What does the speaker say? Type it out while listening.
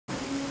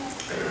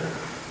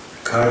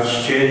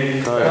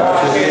Kachit,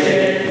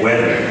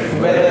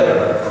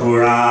 weather,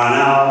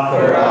 Purana,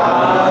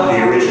 the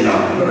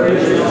original,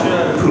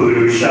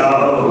 Purusha,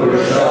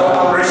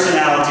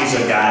 personalities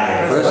of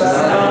Godhead,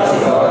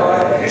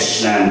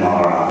 Krishna and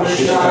Balaram,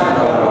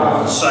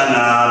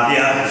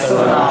 Svanabhya,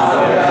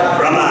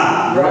 Brahma,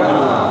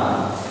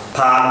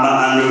 Padma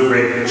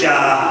Anuvritya,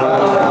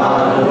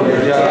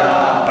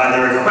 by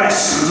the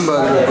request of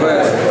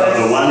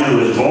the one who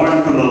was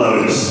born from the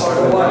lotus.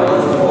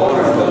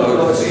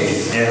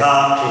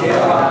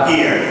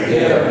 Here,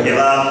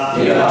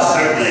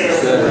 certainly,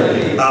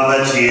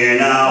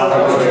 Avatirna,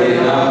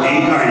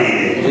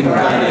 incarnated,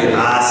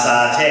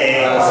 Asate,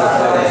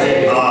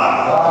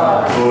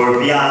 are,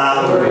 Purvya,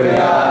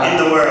 in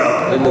the world,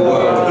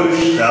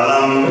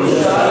 Pushkalam,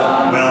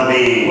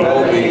 well-being,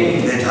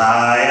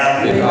 Vidhaya,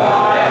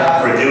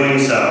 for doing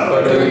so,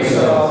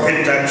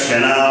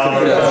 Kritakshana,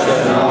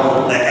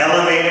 the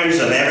elevators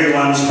of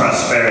everyone's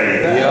prosperity,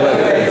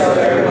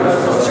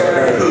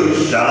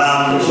 Pushkalam,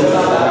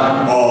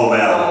 all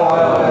well,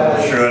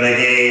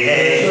 Shrudagehe,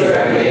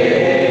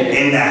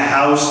 in the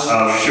house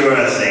of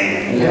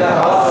Shurasena.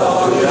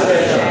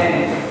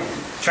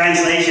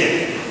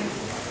 Translation.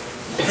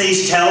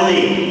 Please tell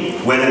me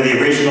whether the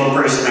original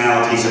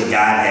personalities of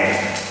Godhead,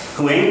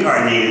 who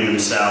incarnated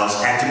themselves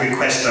at the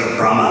request of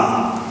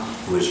Brahma,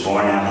 who was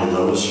born out of the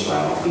lotus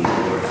flower from the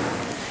Lord,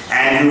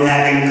 and who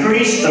have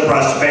increased the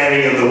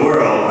prosperity of the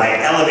world by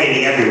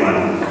elevating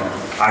everyone,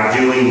 are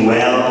doing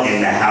well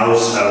in the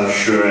house of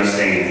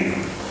Shurasena.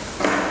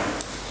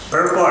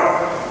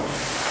 Purport.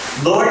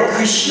 Lord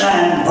Krishna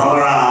and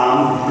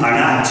Balaram are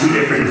not two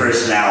different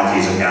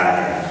personalities of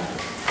Godhead.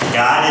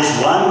 God is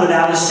one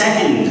without a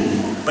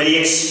second, but he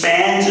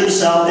expands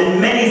himself in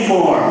many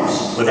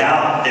forms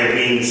without their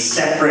being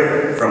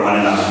separate from one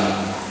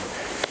another.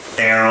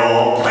 They are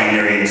all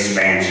plenary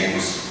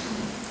expansions.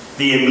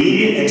 The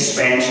immediate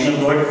expansion of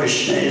Lord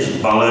Krishna is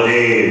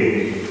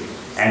Baladev,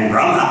 and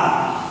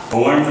Brahma,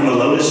 born from a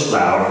lotus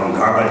flower from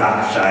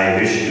Garbhodakshaya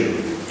Vishnu,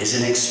 is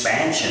an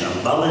expansion of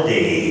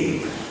Baladev.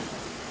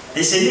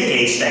 This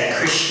indicates that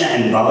Krishna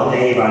and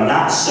Baladev are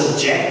not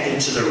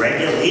subjected to the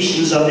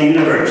regulations of the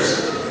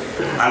universe.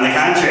 On the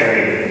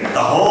contrary,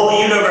 the whole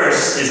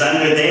universe is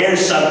under their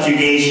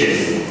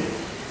subjugation.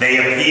 They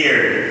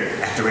appeared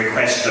at the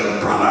request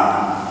of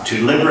Brahma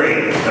to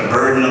liberate the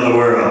burden of the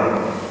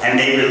world, and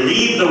they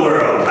relieved the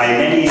world by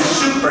many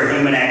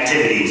superhuman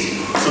activities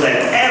so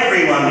that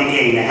everyone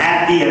became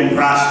happy and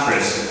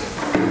prosperous.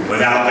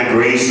 Without the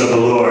grace of the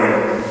Lord,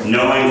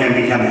 no one can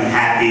become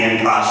happy and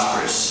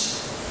prosperous.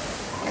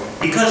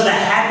 Because the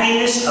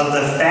happiness of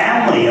the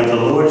family of the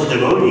Lord's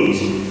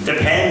devotees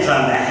depends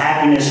on the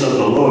happiness of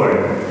the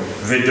Lord,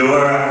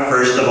 Vidura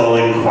first of all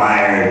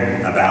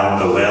inquired about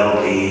the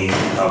well-being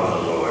of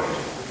the Lord.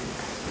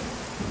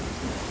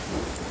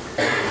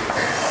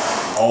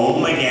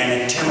 Om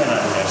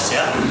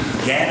Gyanatimanandasya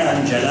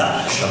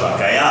Gyananjana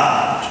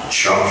Shalakaya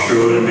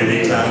Chakshur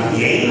Militam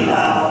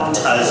Yena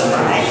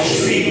Tasmai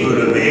Shri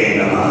Gurave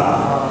Namaha.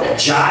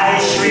 Jai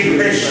Shri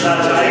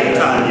Krishna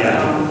Chaitanya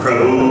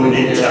Prabhu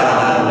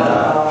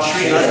Nityananda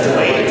Shri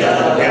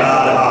Advaita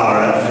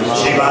Gadadhara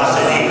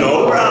Shivasati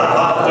Gaura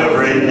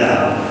Bhaktivedanta.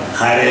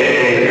 Hare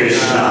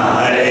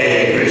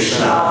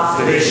Krishna,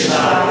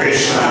 Krishna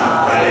Krishna,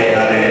 Hare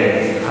Hare,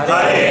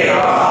 Hare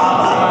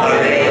Rama,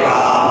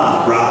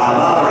 Rama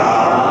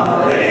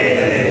Rama, Hare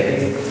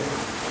Hare.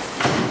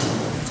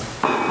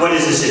 What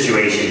is the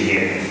situation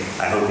here?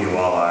 I hope you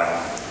all are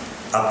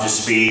up to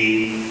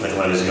speed with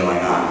what is going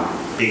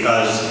on,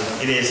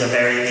 because it is a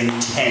very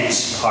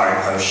intense part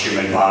of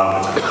Srimad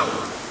Bhagavatam.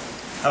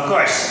 Of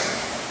course,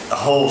 the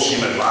whole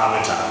Srimad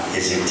Bhagavatam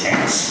is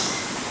intense.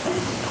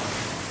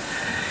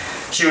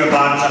 Srimad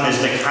Bhagavatam is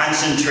the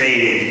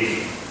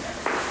concentrated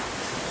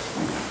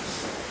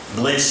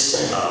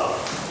bliss of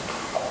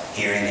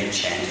hearing and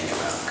chanting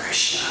about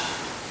Krishna.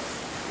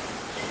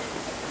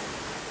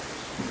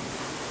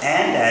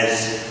 And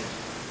as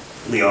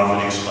we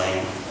often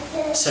explain,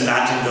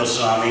 Sanatana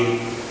Goswami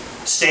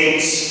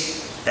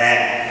states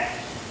that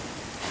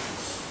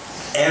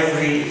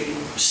every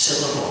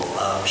syllable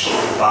of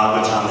Srimad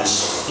Bhagavatam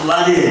is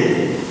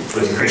flooded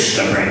with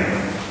Krishna prema.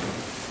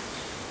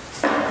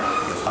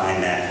 You'll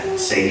find that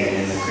statement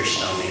in the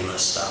Krishna Lila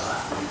Stava.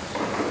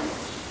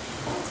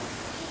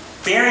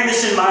 Bearing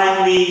this in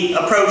mind, we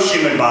approach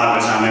Srimad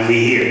Bhagavatam and we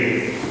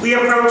hear. We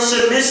approach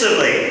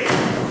submissively.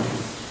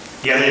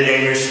 The other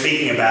day we were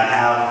speaking about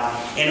how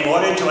in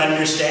order to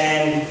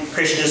understand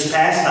Krishna's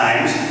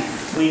pastimes,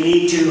 we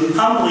need to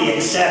humbly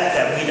accept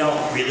that we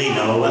don't really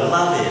know what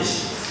love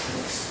is.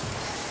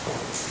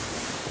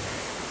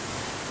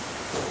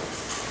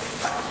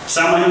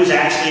 Someone who's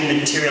actually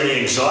materially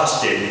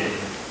exhausted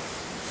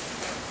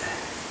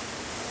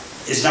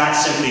is not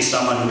simply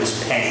someone who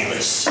is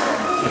penniless.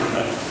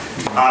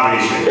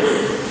 Obviously.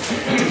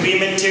 To be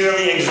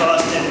materially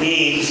exhausted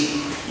means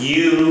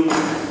you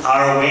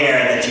are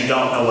aware that you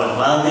don't know what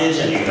love is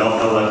and you don't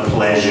know what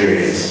pleasure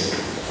is.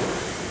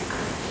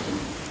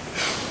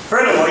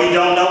 Furthermore, you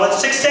don't know what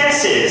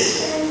success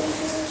is.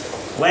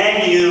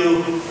 When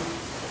you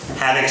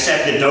have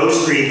accepted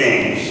those three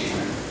things,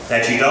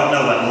 that you don't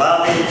know what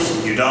love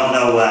is, you don't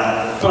know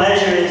what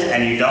pleasure is,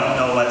 and you don't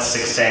know what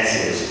success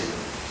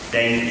is,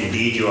 then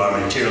indeed you are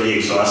materially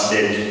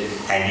exhausted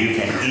and you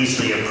can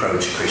easily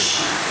approach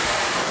Krishna.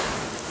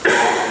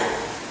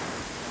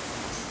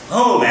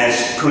 Whom,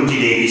 as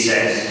Kunti Devi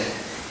says,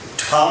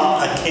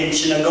 Tam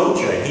Akinchana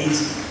Gotra,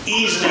 he's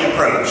easily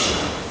approached.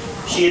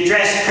 She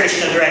addressed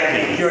Krishna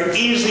directly. You're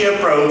easily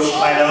approached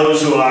by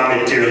those who are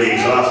materially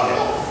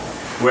exhausted.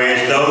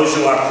 Whereas those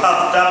who are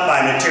puffed up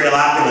by material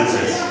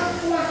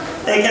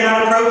opulences, they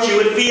cannot approach you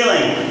with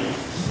feeling.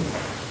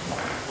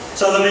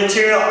 So the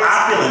material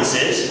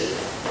opulences,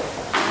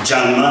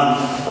 Janma,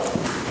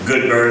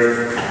 good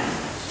birth,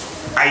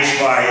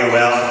 Aishvarya,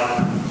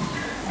 wealth,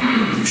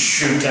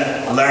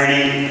 Shruta,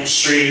 learning,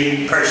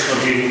 Shri,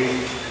 personal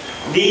beauty,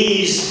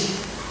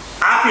 these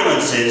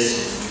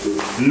opulences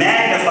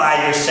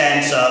magnify your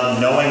sense of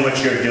knowing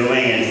what you're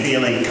doing and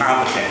feeling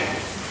competent.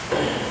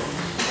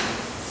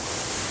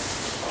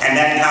 And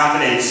that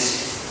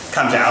confidence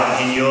comes out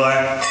in your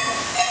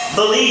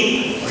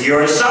belief,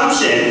 your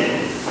assumption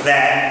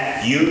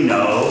that you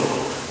know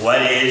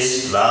what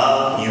is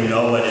love, you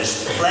know what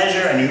is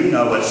pleasure, and you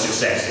know what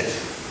success is.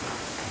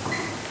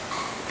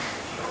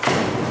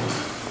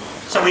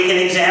 So we can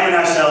examine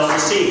ourselves to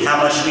see how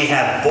much we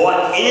have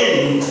bought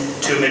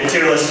into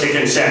materialistic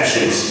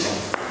conceptions,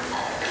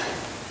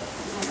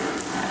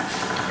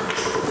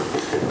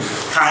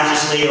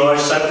 consciously or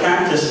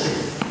subconsciously.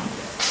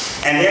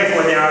 And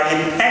therefore there are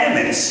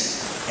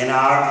impediments in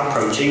our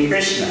approaching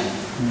Krishna.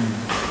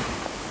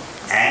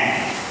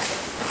 And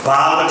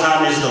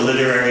Bhagavatam is the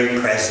literary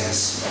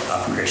presence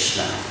of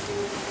Krishna,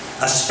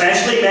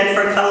 especially meant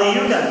for Kali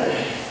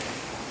Yuga.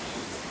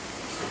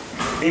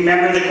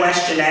 Remember the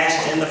question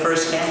asked in the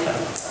first canto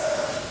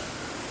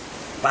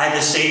by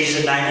the sages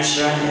of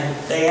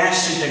Naimisharanya. They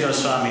asked Sutta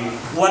Goswami,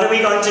 what are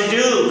we going to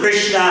do?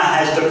 Krishna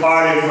has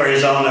departed for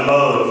his own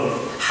abode.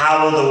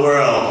 How will the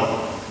world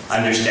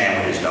understand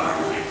what is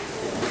Dharma?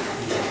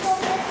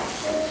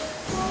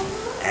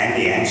 And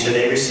the answer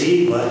they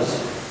received was,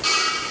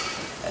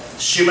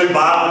 Srimad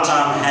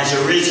Bhagavatam has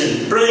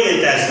arisen,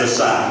 brilliant as the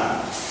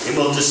sun. It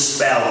will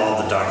dispel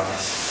all the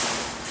darkness.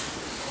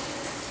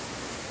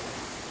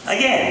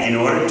 Again, in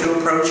order to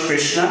approach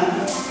Krishna,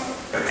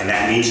 and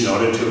that means in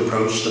order to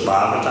approach the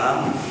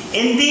Bhagavatam,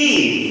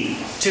 indeed,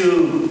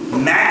 to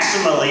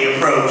maximally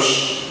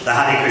approach the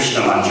Hare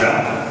Krishna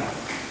mantra,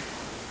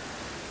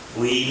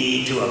 we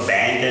need to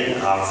abandon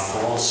our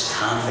false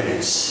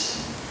confidence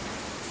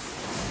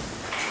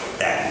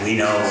that we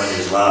know what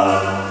is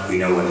love, we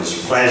know what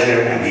is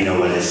pleasure, and we know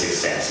what is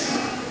success.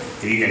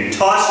 If you can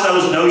toss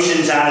those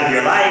notions out of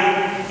your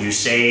life, you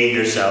save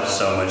yourself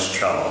so much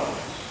trouble.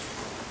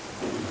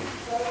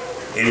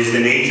 It is the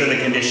nature of the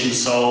conditioned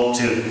soul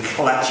to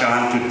clutch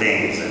on to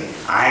things. And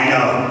I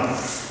know.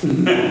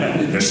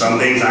 There's some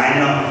things I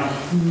know.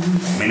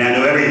 I may not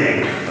know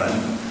everything, but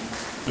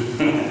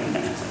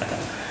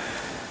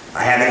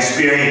I have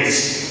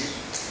experience.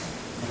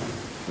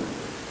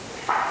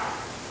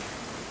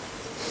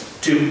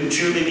 To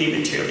truly be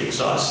materially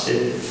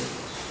exhausted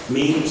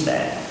means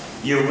that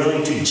you're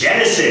willing to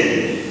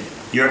jettison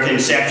your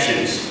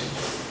conceptions.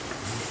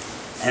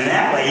 And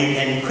that way you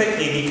can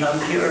quickly become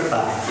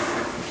purified.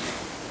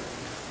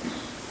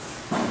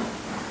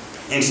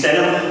 Instead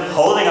of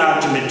holding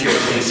on to material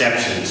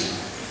conceptions,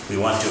 we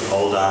want to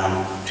hold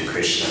on to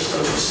Krishna's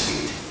lotus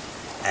feet.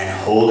 And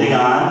holding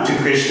on to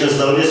Krishna's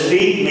lotus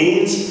feet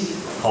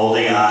means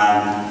holding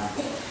on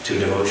to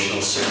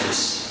devotional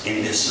service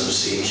in the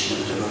association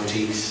of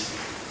devotees.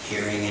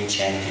 Hearing and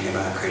chanting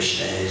about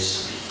Krishna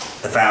is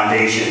the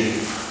foundation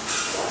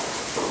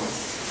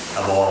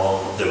of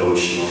all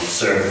devotional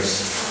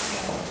service.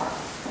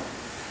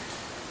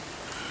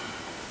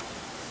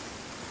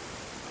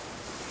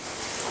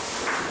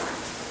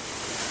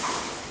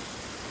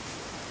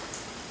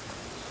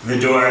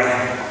 Vidura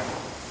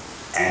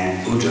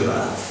and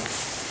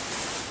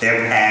Uddhava,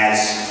 their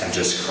paths have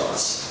just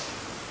crossed.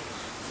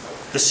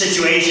 The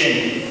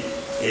situation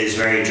is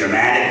very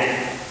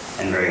dramatic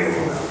and very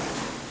overwhelming.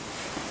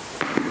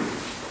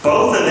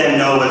 Both of them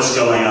know what's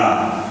going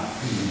on.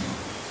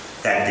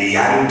 That the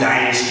Yadu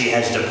dynasty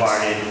has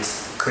departed,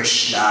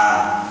 Krishna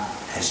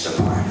has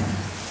departed.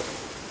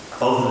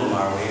 Both of them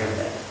are aware of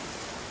that.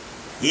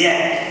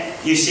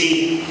 Yet, you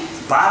see,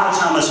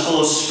 Bhagavatam is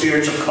full of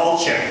spiritual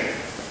culture.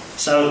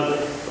 So,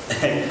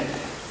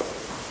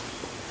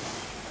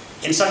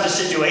 in such a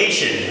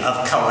situation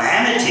of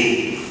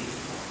calamity,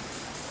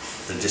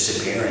 the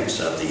disappearance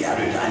of the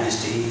Yadu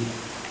dynasty,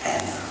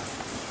 and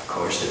of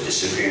course the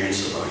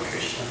disappearance of Lord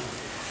Krishna.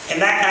 In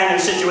that kind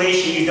of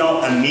situation, you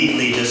don't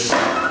immediately just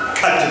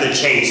cut to the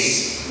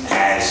chase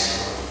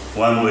as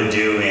one would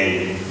do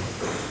in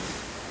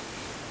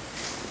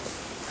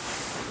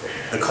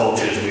the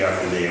cultures we are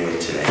familiar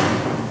with today.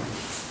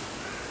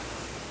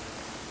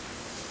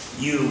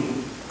 You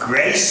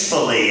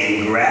gracefully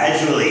and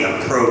gradually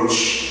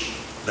approach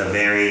the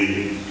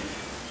very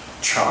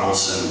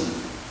troublesome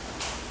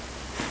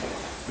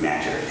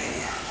matter at hand.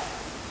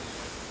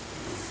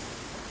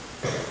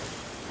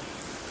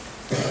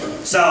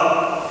 So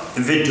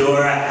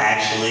Vidura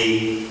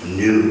actually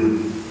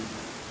knew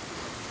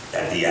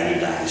that the Yadu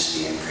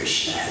dynasty and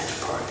Krishna had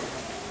departed.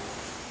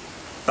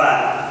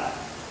 But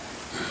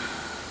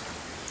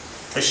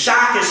the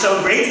shock is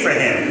so great for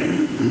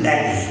him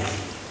that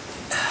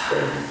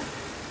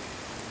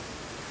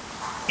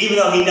even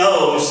though he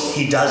knows,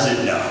 he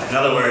doesn't know. In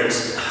other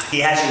words, he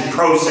hasn't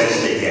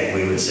processed it yet,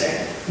 we would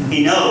say.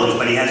 He knows,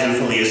 but he hasn't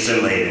fully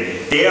assimilated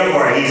it.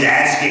 Therefore, he's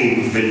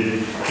asking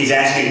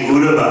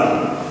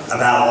Uddhava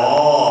about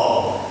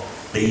all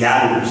the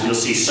Yadus. You'll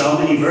see so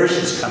many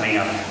verses coming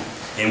up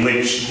in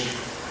which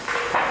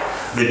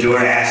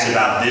Vidura asks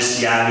about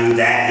this Yadu,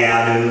 that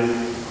Yadu.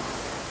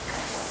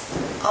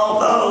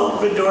 Although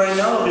Vidura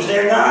knows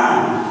they're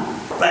gone.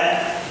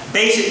 But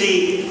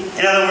basically,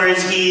 in other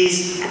words,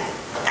 he's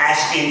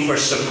asking for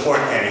support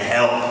and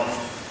help.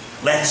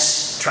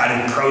 Let's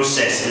try to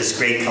process this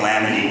great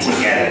calamity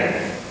together.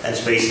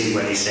 That's basically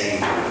what he's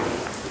saying.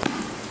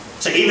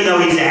 So even though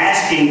he's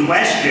asking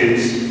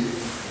questions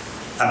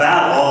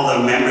about all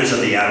the members of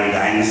the Yadu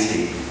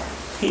dynasty,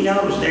 he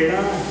knows they're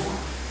gone.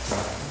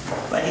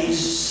 But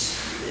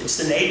it's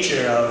the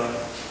nature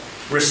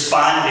of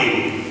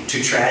responding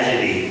to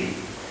tragedy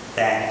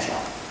that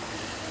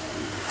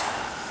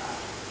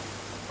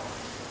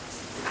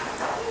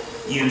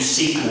you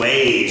seek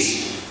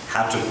ways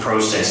how to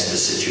process the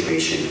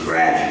situation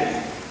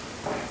gradually.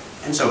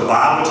 And so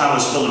Bhagavatam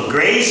is full of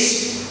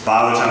grace,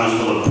 Bhagavatam is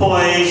full of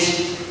poise,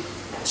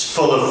 it's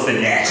full of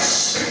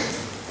finesse.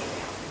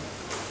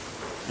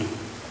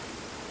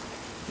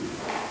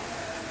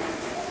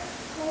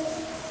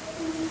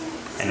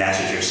 And that's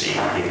what you're seeing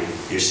here.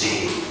 You're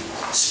seeing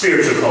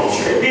spiritual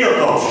culture, real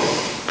culture.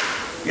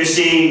 You're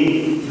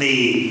seeing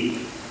the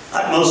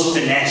utmost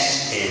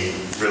finesse in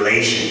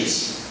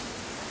relations.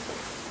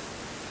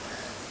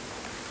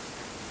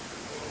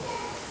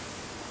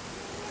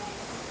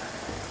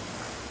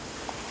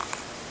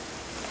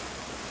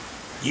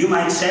 You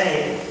might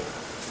say,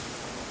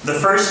 the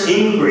first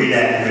inquiry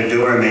that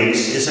Vidura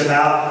makes is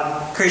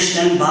about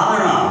Krishna and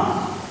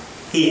Balaram.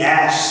 He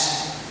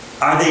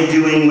asks, are they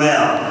doing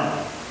well?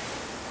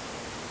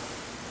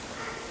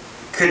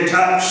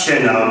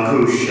 Katakshana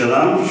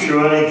kushalam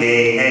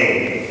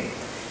shuragahe.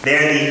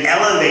 They're the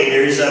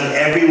elevators of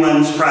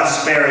everyone's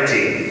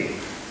prosperity.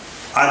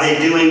 Are they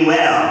doing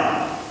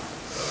well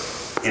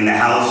in the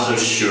house of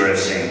Shura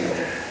Singh?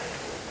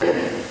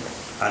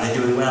 Are they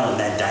doing well in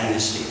that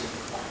dynasty?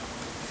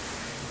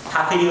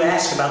 How can you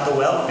ask about the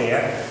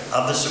welfare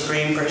of the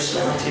Supreme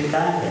Personality of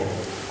Godhead?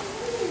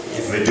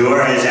 If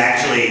Vidura is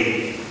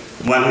actually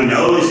one who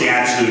knows the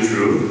absolute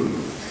truth,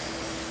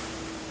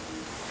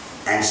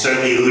 and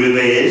certainly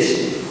Uddhava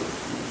is,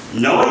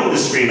 knowing the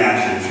Supreme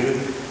Absolute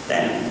Truth,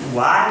 then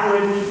why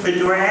would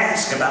Vidura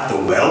ask about the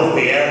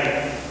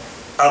welfare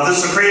of the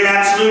Supreme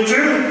Absolute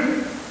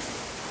Truth?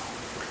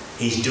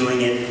 He's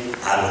doing it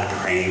out of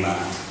prema,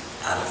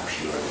 out of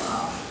pure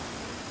love.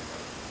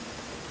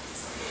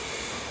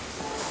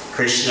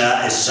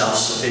 Krishna is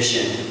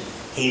self-sufficient.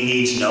 He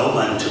needs no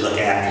one to look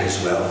after his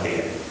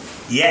welfare.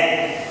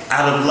 Yet,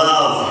 out of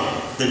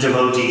love, the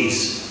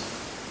devotees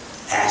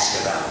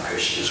ask about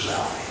Krishna's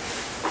welfare.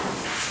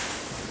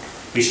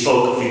 We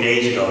spoke a few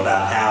days ago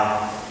about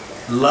how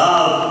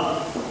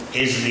love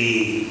is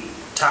the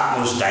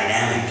topmost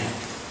dynamic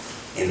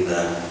in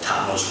the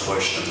topmost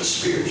portion of the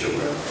spiritual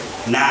world.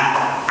 Not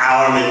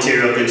our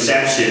material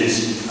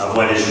conceptions of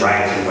what is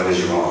right and what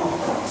is wrong.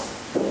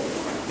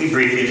 We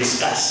briefly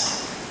discussed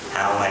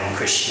how when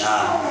Krishna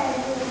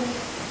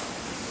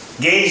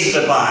gazes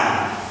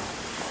upon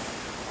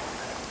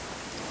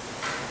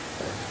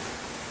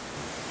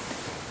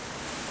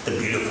the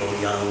beautiful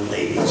young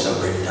ladies of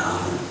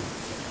Vrindavan,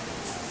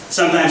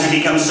 sometimes he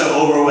becomes so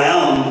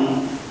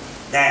overwhelmed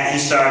that he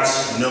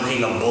starts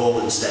milking a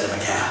bull instead of a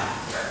cow.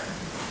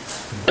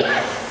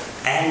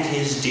 And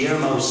his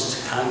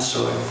dearmost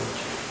consort,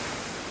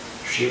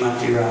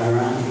 Srimati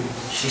Radharani,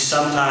 she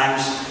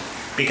sometimes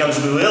becomes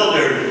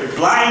bewildered,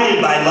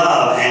 blinded by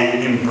love,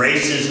 and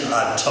embraces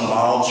a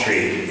tamal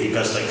tree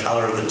because the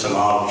color of the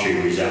tamal tree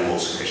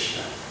resembles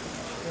Krishna.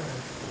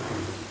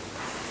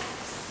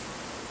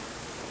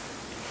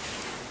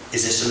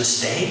 Is this a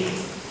mistake?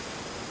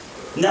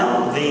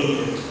 No,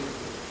 the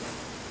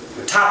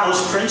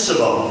topmost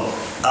principle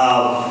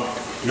of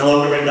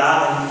Naloka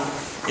Vrindavan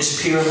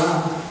is pure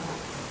love.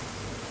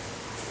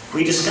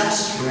 We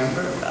discussed,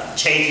 remember, about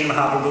Chaitanya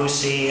Mahaprabhu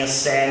seeing a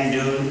sand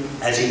dune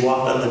as he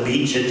walked on the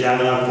beach at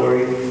Jagannath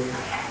Puri.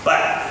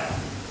 But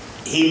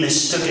he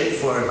mistook it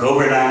for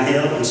Govardhan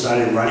Hill and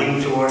started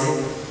running toward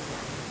it.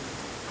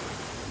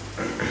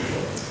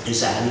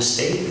 Is that a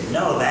mistake?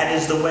 No, that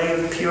is the way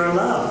of pure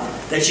love.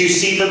 That you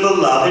see the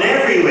beloved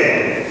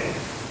everywhere.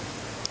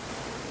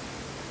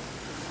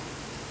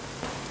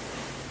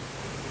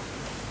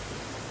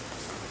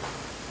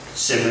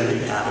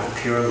 Similarly, out of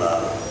pure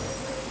love,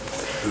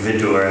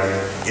 Vidura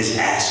is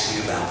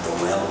asking about the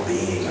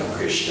well-being of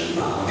Krishna and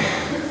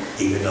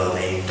Balaram, even though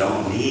they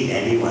don't need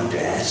anyone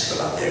to ask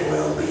about their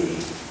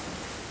well-being.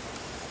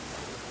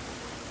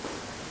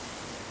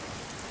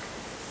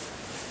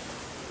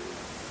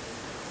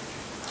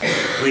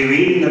 we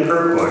read in the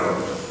purport,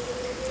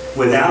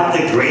 without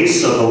the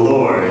grace of the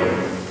Lord,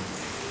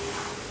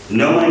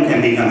 no one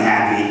can become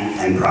happy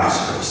and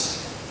prosperous.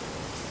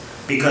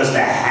 Because the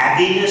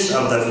happiness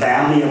of the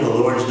family of the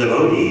Lord's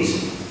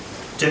devotees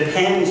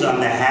depends on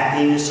the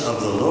happiness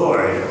of the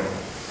Lord.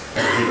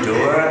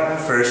 Vidura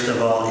first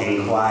of all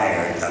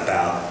inquired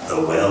about the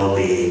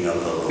well-being of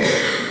the Lord.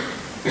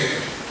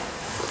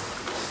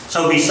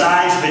 So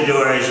besides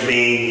Vidura's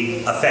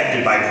being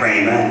affected by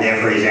prema, and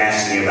therefore he's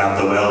asking about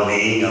the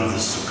well-being of the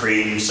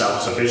supreme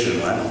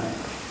self-sufficient one,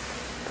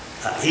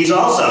 he's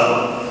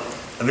also,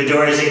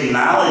 Vidura is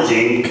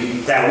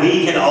acknowledging that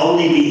we can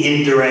only be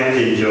indirect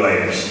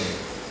enjoyers.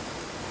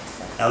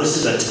 Now this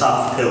is a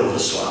tough pill to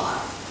swallow.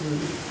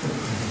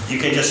 You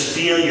can just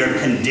feel your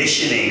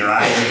conditioning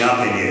rising up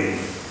in you.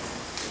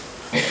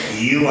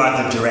 You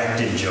are the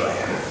direct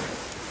enjoyer.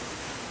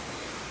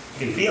 You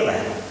can feel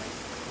that.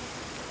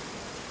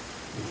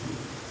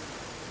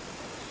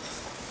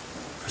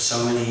 For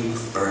so many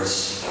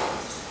births,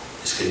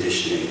 this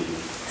conditioning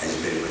has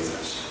been with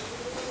us.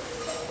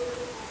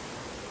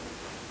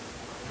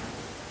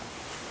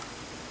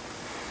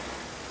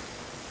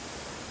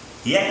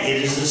 Yet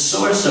it is the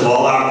source of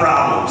all our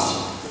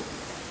problems.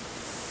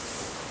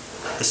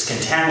 This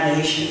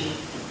contamination,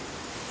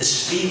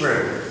 this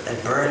fever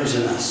that burns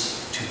in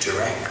us to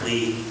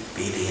directly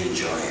be the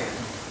enjoyer.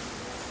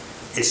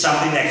 It's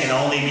something that can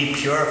only be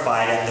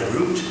purified at the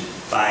root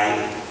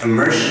by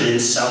immersion in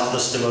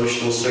selfless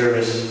devotional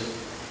service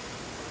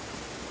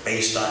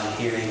based on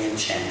hearing and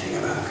chanting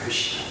about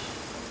Krishna.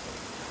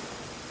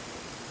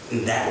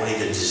 In that way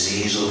the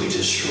disease will be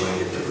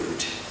destroyed at the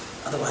root.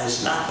 Otherwise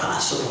it's not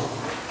possible.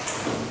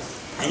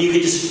 And you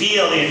can just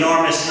feel the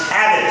enormous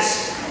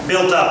habits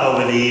built up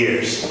over the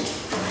years,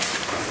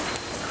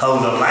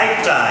 over the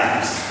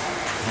lifetimes,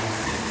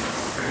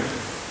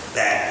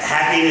 that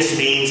happiness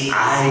means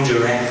I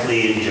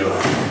directly enjoy.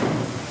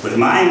 With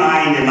my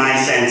mind and my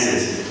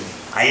senses,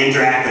 I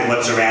interact with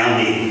what's around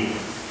me.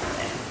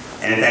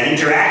 And if that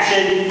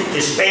interaction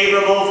is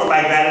favorable for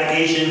my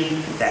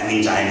gratification, that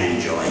means I'm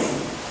enjoying.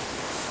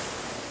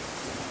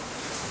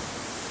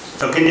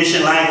 So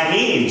conditioned life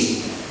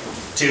means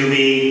to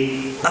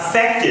be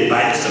affected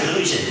by this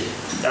illusion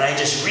that I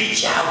just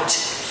reach out.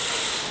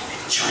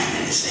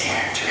 Enjoyment is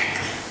there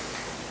directly.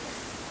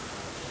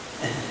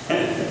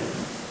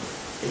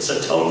 It's a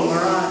total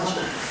mirage.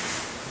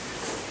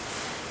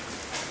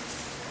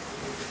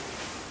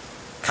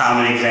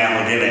 Common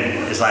example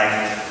given is like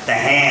the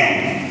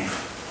hand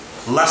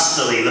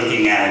lustily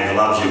looking at a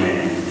gulabjamun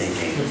and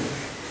thinking,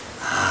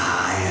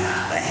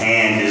 yeah, the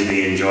hand is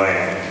the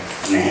enjoyer.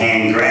 And the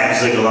hand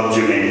grabs the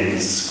gulabjamun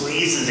and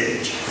squeezes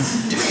it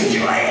to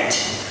enjoy it.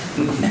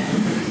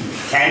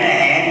 Can the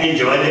hand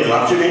enjoy the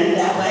gulabjamun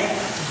that way?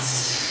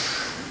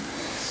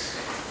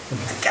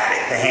 I got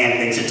it. The hand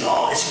thinks it's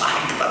my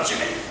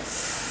gulabjamun.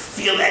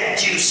 Feel that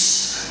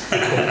juice.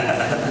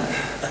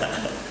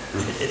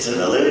 It's an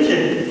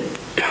illusion.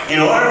 In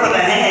order for the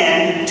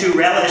hand to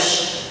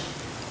relish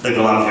the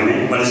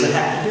gulabjamun, what does it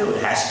have to do?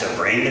 It has to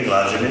bring the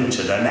gulabjamun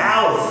to the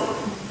mouth.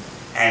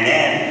 And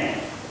then,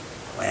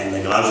 when the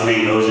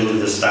gulabjamun goes into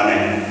the stomach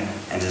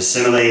and is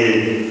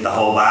assimilated, the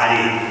whole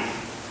body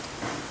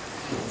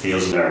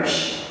feels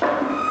nourished.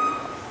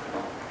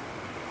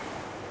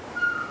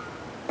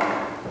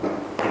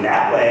 In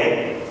that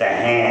way, the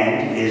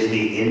hand is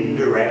the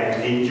indirect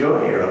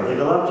enjoyer of the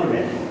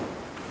gulabjamun.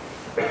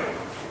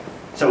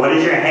 So what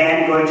is your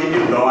hand going to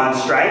do? Go on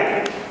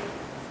strike?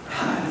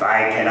 If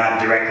I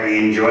cannot directly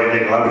enjoy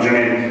the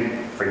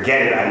gulabjamun,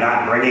 forget it, I'm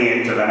not bringing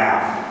it to the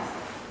mouth.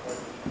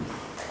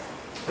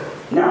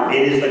 No,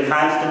 it is the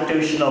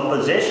constitutional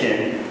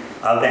position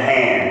of the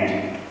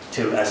hand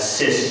to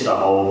assist the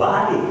whole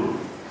body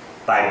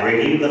by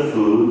bringing the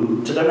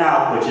food to the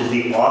mouth, which is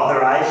the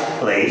authorized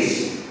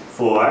place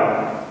for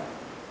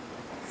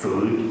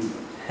food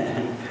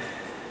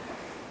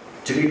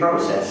to be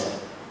processed.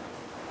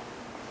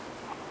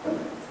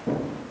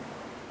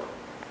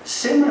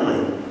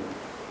 Similarly,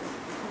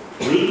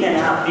 we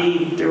cannot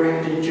be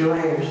direct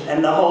enjoyers,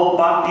 and the whole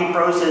bhakti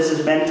process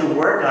is meant to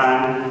work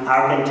on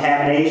our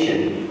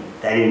contamination.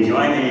 That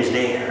enjoyment is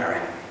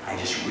there. I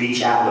just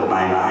reach out with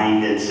my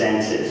mind and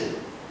senses.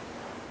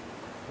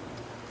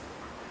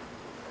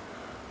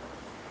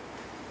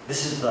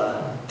 This is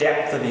the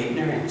depth of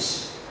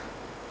ignorance.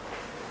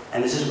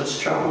 And this is what's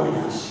troubling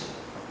us.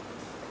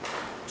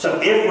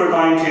 So if we're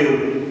going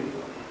to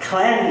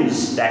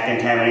cleanse that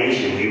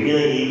contamination, we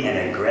really need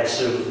an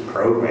aggressive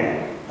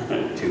program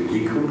to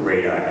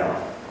recuperate our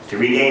health, to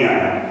regain our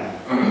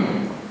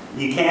health.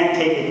 You can't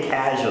take it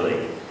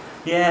casually.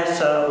 Yeah,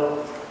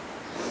 so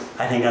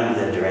I think I'm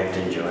the direct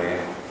enjoyer.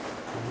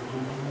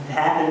 It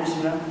happens,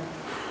 you know.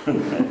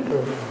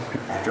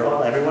 After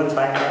all, everyone's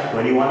like that.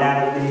 What do you want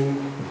out of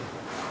me?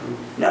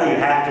 No, you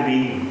have to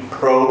be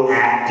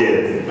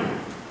proactive,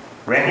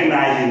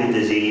 recognizing the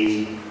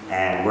disease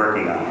and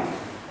working on it.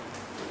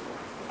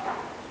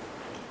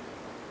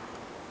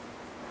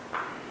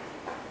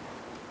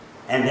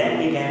 And then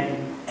we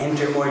can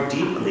enter more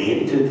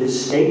deeply into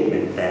this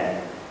statement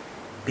that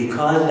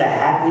Because the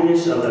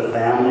happiness of the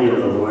family of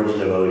the Lord's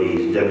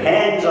devotees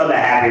depends on the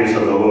happiness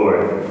of the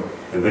Lord,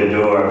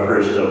 Vidura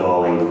first of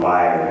all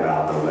inquired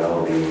about the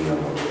well-being of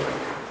the Lord.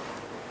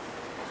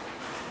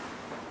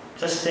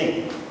 Just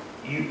think,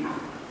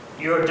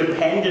 you're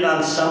dependent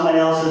on someone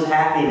else's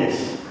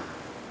happiness.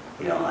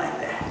 You don't like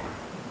that.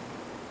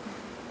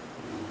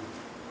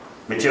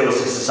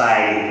 Materialistic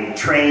society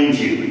trains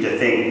you to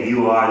think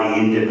you are the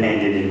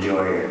independent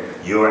enjoyer.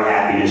 Your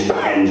happiness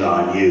depends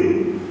on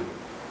you.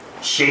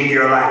 Shape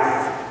your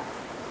life.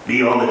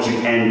 Be all that you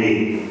can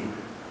be.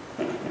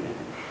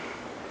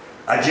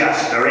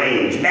 Adjust,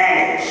 arrange,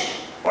 manage,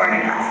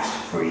 organize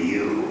for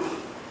you.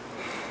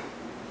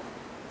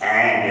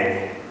 And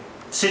if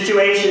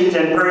situations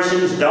and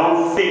persons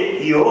don't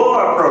fit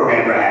your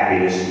program for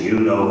happiness, you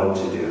know what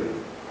to do.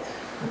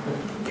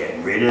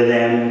 Get rid of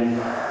them.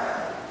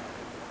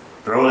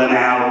 Throw them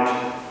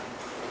out.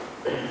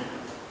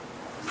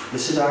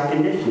 This is our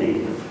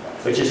conditioning,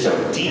 which is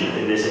so deep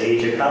in this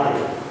age of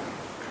Kali.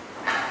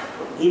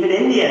 Even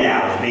India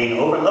now is being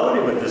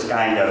overloaded with this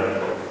kind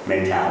of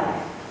mentality.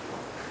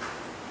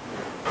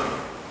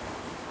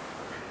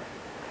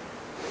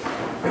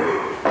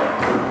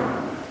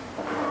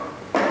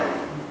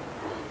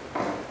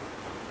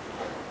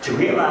 To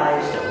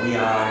realize that we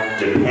are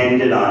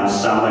dependent on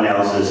someone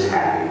else's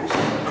happiness.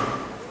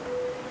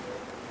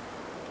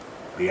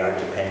 We are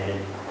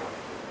dependent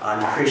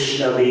on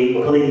Krishna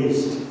being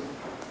pleased.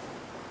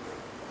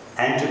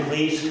 And to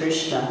please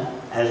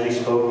Krishna, as we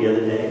spoke the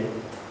other day.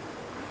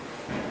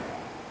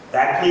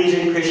 That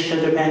pleasing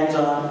Krishna depends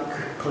on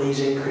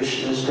pleasing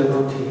Krishna's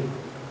devotee.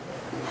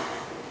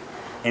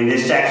 In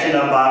this section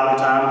of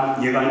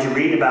Bhagavatam, you're going to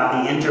read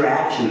about the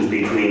interactions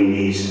between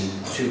these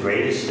two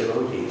greatest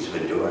devotees,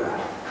 Vidura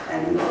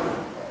and Uddhava.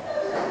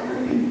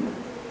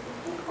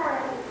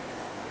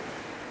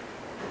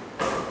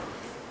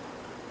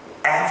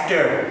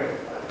 After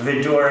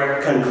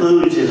Vidura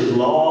concludes his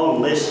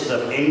long list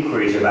of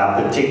inquiries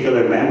about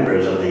particular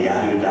members of the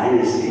Yadu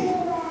dynasty,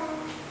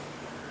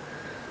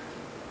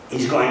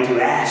 he's going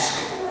to ask,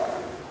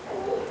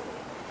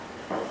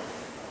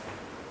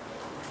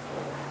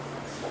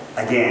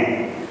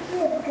 again,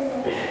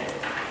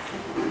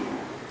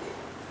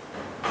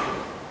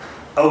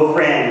 "O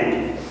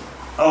friend,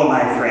 O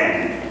my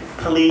friend,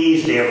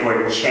 please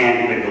therefore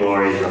chant the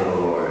glories of the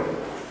Lord,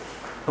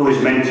 who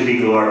is meant to be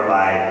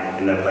glorified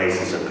in the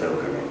places of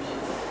pilgrimage."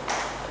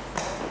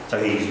 So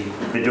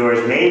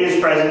Vidura's made his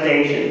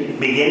presentation,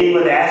 beginning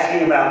with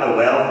asking about the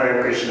welfare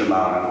of Krishna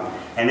Balaram,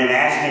 and then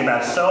asking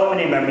about so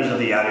many members of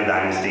the Yadu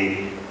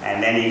dynasty,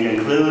 and then he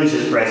concludes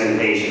his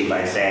presentation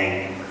by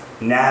saying,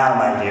 "Now,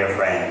 my dear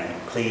friend,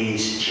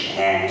 please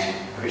chant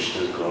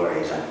Krishna's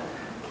glories."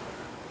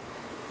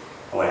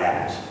 What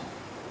happens?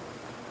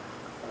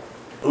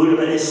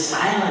 Uddhava is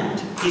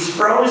silent. He's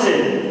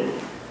frozen.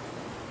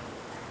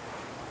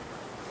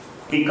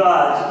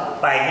 Because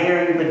by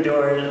hearing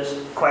Vidura's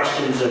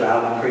questions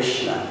about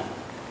Krishna,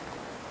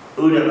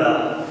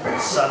 Uddhava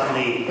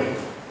suddenly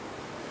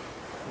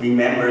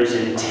remembers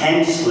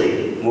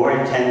intensely, more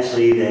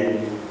intensely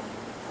than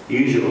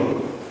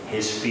usual,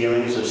 his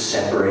feelings of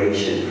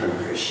separation from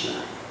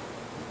Krishna.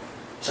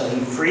 So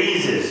he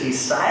freezes, he's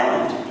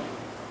silent.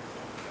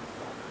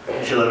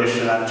 Srila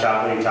Vishwanath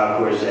Chakravarti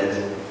Thakur says,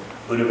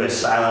 Uddhava is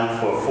silent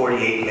for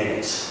 48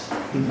 minutes.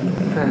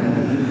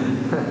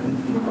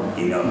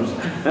 He knows.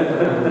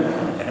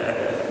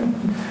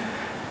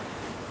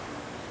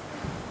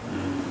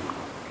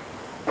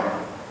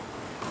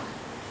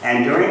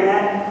 And during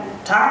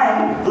that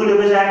time,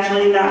 Uddhava is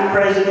actually not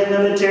present in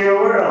the material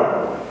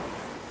world.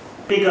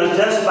 Because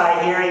just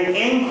by hearing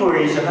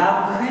inquiries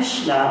about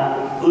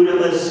Krishna,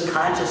 Uddhava's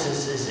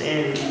consciousness is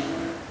in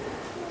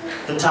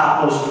the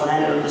topmost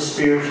planet of the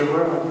spiritual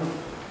world.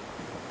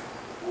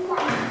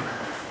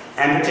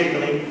 And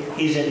particularly,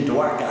 he's in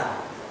Dwarka,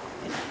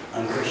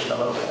 on Krishna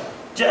Loka.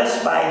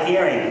 Just by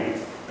hearing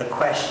the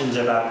questions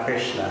about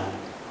Krishna.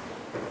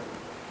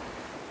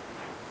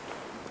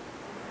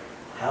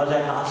 How is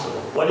that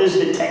possible? What is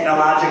the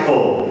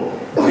technological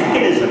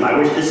mechanism by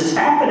which this is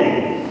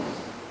happening?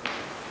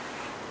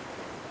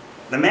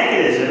 The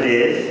mechanism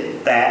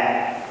is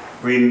that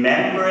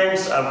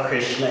remembrance of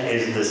Krishna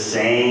is the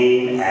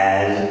same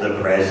as the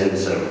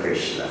presence of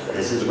Krishna.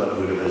 This is what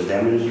Uddhava is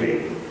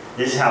demonstrating.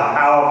 This is how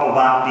powerful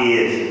bhakti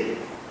is.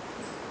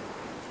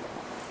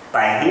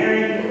 By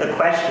hearing the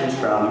questions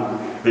from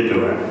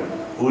Vidura,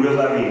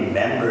 Uddhava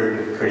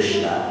remembered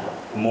Krishna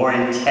more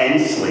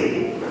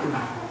intensely.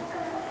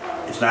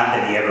 It's not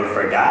that he ever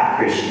forgot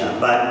Krishna,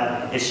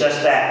 but it's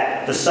just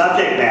that the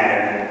subject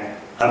matter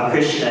of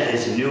Krishna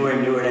is newer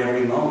and newer at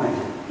every moment.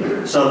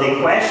 So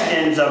the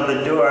questions of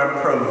Vidura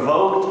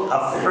provoked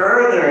a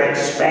further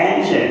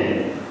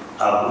expansion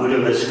of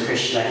Uddhava's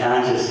Krishna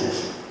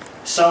consciousness.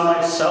 So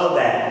much so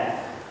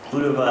that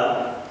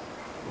Uddhava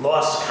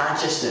lost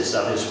consciousness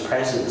of his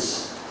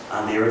presence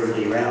on the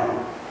earthly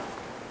realm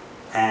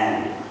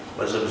and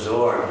was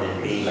absorbed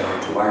in being in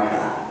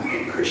Dwarka,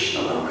 in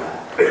Krishna Loka.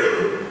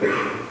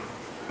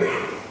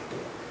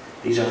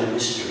 These are the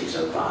mysteries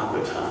of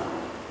Bhagavatam.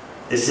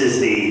 This is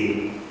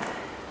the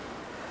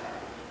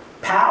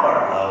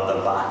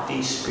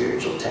bhakti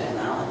spiritual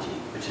technology,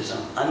 which is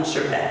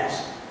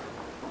unsurpassed.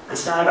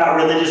 It's not about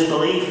religious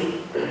belief.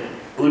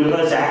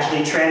 Uddhava is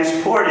actually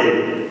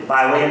transported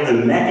by way of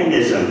the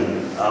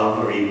mechanism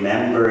of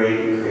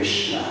remembering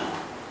Krishna.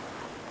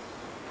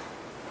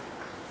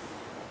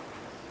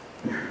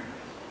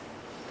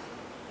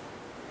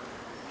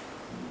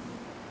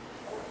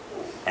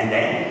 And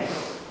then,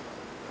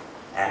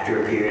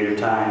 after a period of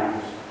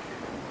time,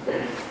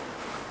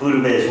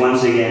 Uddhava is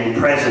once again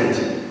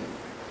present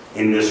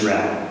in this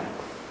realm,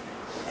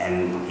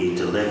 and he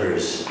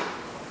delivers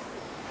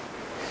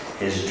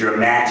his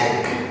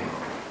dramatic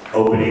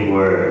opening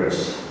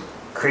words,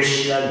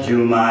 Krishna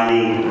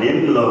Jumani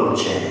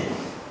Nimloche.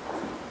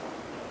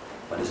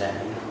 What does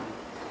that mean?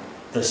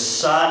 The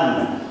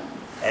sun,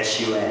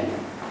 S-U-N,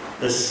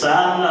 the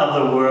sun of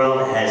the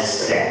world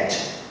has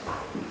set.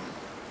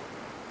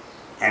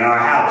 And our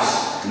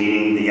house,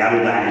 meaning the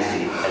Yadu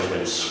dynasty, has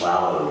been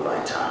swallowed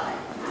by time.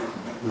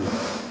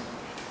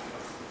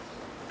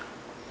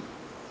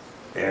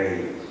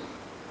 Very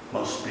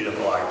most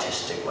beautiful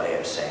artistic way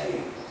of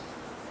saying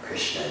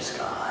Krishna is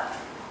God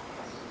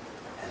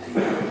and the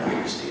Yadu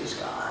dynasty is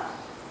God.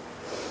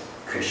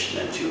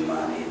 Krishna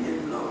Jumani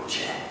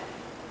Nimloche.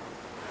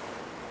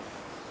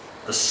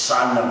 The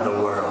sun of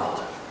the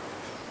world.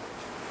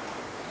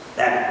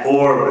 That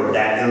orb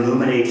that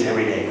illuminates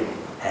every day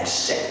has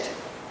set.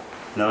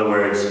 In other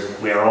words,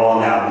 we are all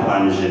now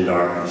plunged in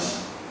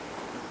darkness.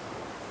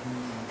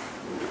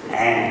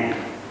 And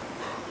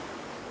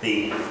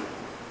the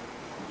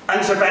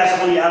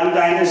unsurpassable Yadu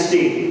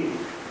dynasty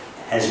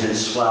has been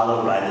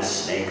swallowed by the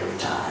snake of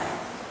time.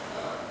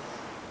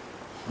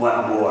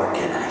 What more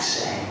can I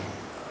say?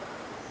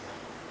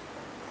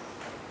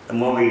 The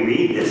more we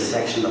read this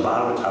section of the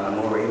Bhagavatam,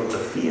 the more we're able to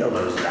feel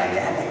those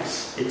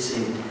dynamics. It's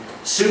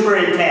super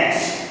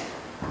intense.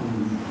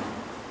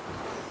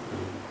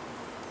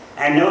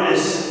 And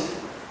notice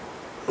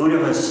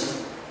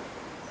Uddhava's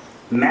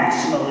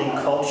maximally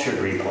cultured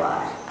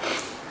reply,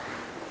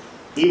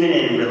 even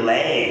in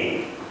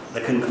relaying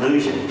the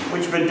conclusion,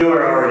 which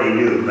Vidura already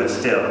knew, but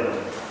still,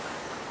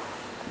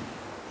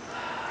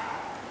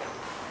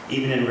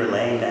 even in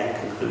relaying that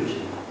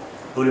conclusion,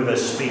 Uddhava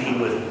is speaking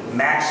with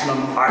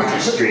maximum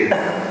artistry.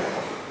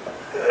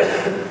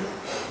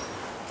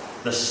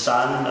 The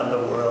sun of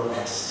the world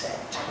has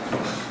set.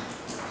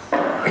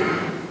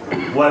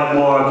 What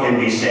more can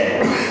be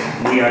said?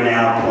 We are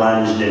now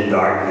plunged in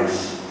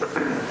darkness.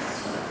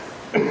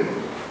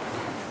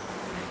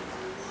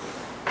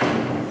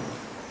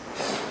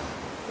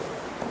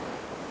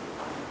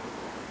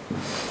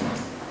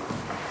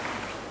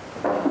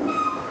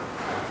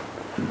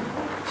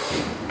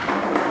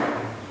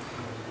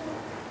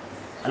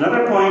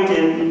 Another point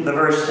in the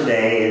verse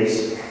today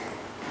is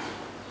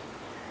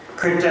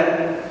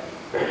Krita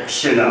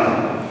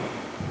Shino,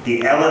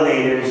 the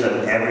elevators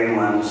of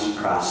everyone's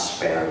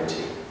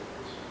prosperity.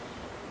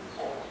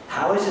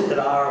 How is it that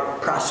our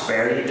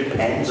prosperity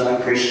depends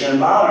on Krishna and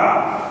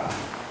Balaram?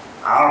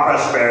 Our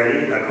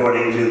prosperity,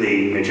 according to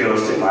the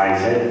materialistic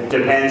mindset,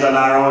 depends on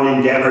our own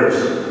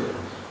endeavors.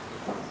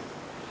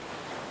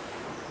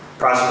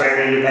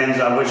 Prosperity depends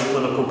on which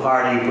political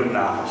party you put in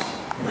office.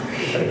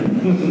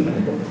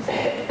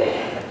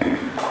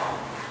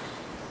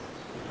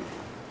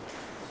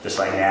 Just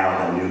like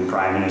now, the new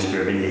Prime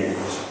Minister of India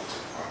is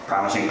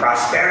promising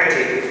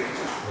prosperity.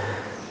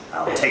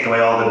 I'll take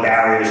away all the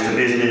barriers to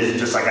business,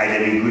 just like I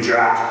did in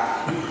Gujarat.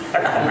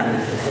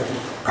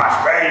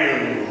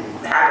 Prosperity,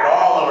 have it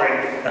all over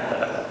it.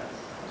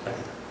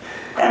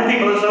 And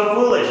people are so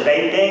foolish.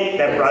 They think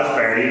that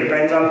prosperity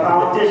depends on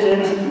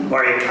politicians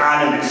or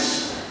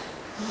economists.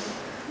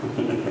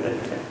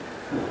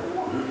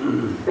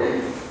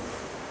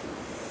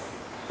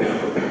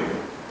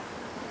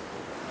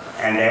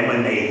 And then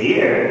when they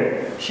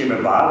hear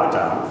Srimad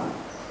Bhagavatam,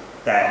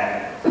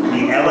 that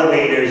the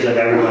elevators of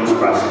everyone's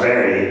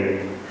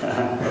prosperity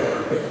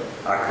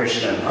are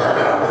Krishna and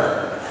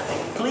Bhagavan,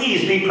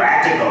 please be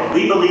practical.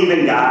 We believe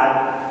in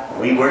God.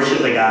 We worship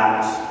the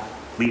gods.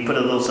 We put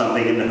a little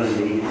something in the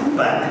hoodie.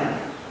 But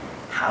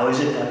how is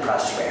it that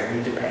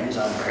prosperity depends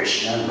on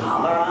Krishna and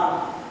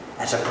Bhagavan?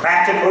 That's a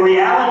practical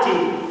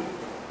reality.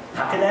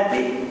 How can that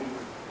be?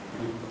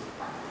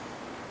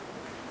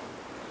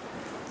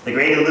 The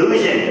great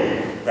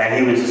illusion that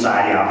human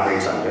society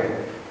operates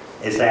under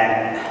is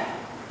that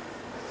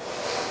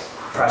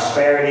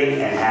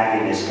prosperity and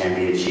happiness can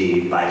be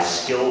achieved by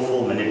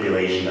skillful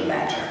manipulation of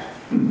matter.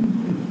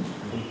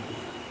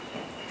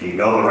 If you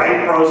know the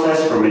right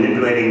process for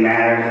manipulating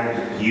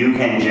matter, you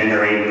can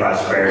generate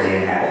prosperity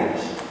and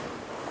happiness.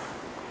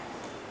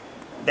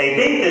 They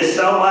think this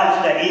so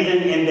much that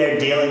even in their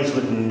dealings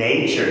with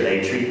nature,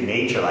 they treat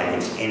nature like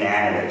it's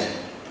inanimate,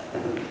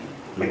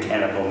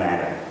 mechanical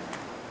matter.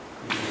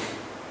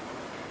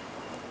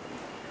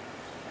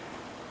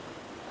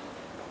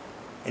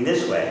 In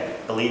this way,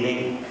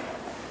 believing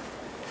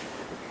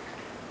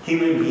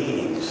human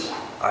beings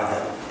are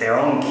their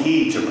own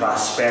key to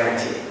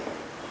prosperity,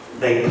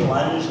 they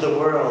plunge the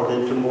world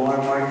into more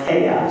and more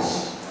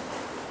chaos,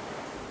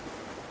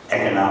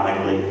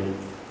 economically,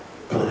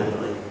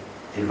 politically,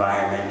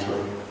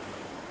 environmentally.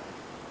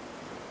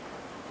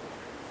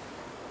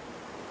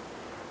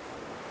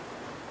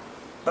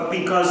 But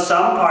because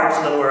some parts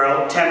of the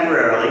world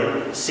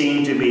temporarily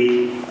seem to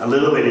be a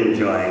little bit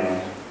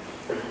enjoying,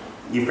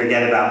 you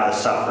forget about the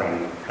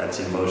suffering that's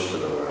in most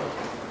of the world.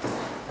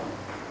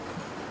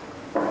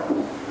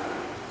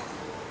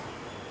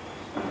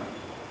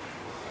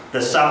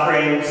 The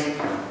sufferings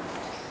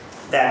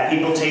that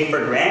people take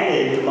for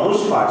granted in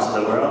most parts of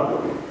the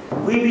world,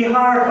 we'd be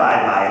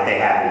horrified by if they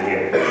happened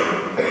here.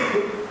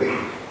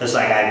 Just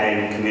like I've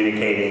been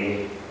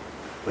communicating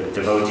with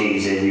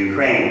devotees in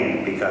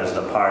Ukraine, because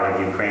the part of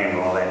Ukraine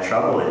where all that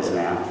trouble is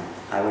now,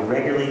 I would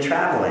regularly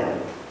travel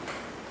in.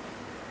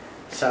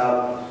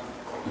 So,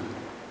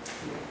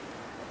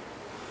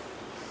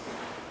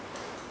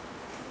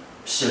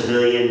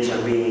 civilians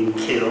are being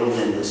killed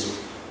in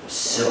this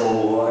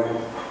civil war.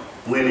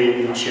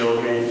 Women,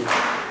 children.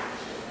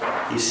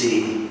 You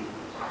see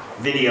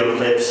video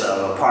clips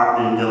of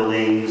apartment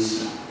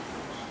buildings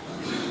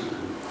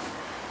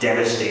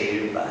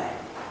devastated by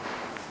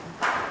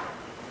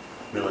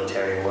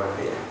military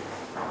warfare.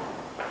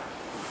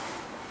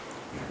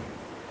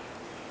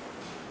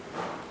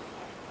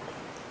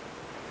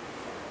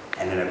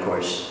 And then, of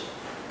course,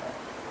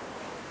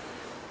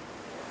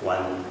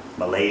 one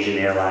Malaysian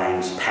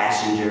Airlines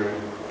passenger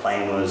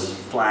plane was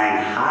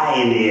flying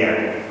high in the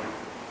air,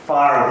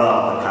 far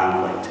above the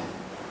conflict.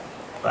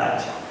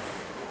 But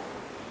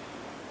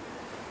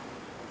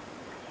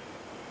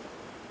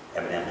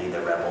evidently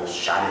the rebels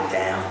shot it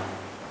down,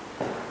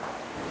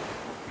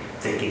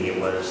 thinking it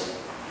was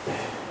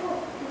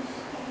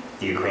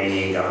the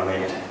Ukrainian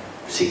government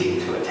seeking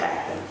to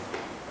attack them.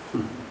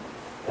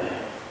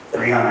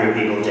 300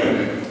 people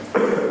dead.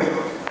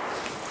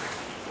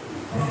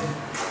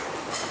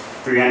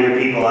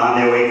 300 people on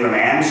their way from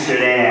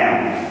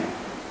Amsterdam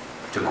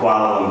to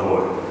Kuala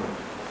Lumpur.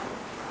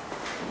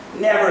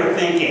 Never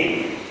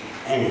thinking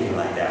anything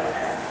like that would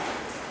happen.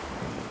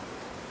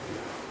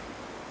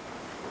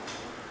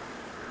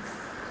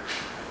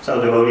 So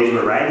devotees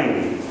were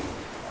writing me,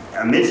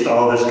 amidst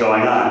all this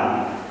going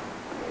on,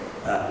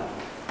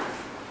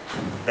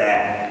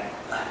 that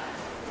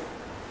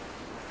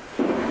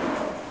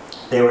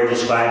they were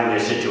describing their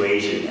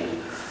situation.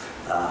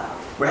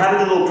 We're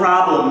having little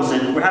problems,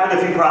 and we're having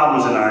a few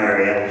problems in our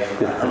area.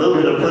 A little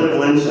bit of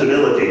political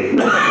instability.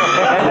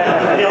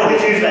 They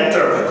always use that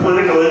term,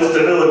 political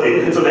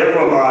instability. So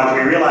therefore, Maharaj,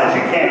 we realize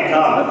you can't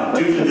come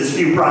due to these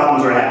few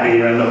problems we're having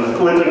here and the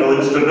political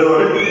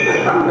instability.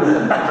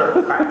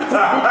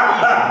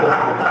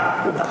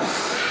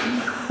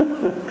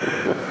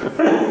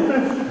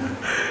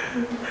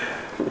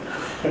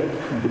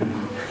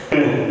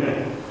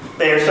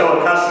 They are so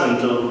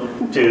accustomed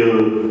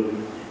to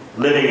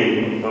living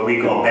in what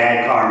we call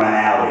bad karma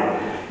alley,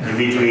 in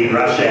between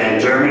Russia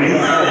and Germany.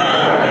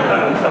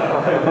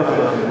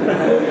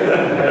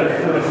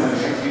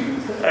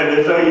 And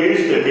they're so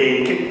used to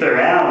being kicked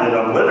around and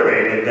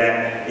obliterated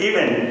that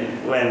even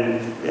when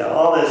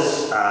all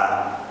this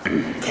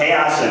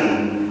chaos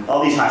and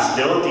all these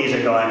hostilities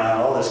are going on,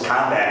 all this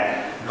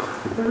combat,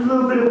 there's a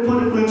little bit of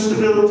political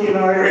instability in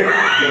our area.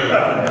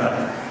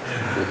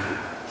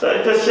 So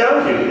it just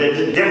shows you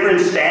the different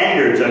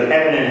standards of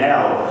heaven and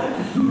hell.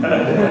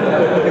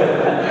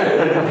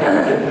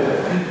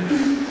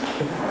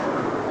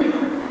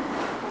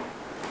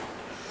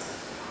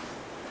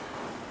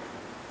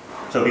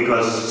 So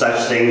because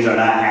such things are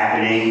not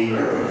happening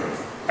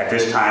at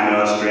this time in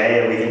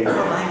Australia, we think, oh,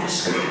 life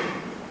is good.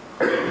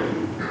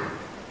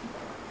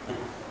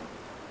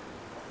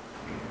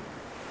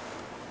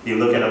 You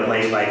look at a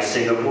place like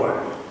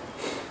Singapore,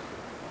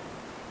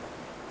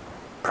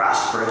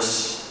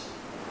 prosperous.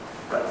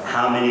 But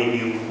how many of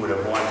you would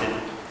have wanted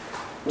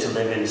to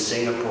live in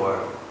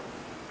Singapore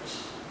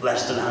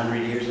less than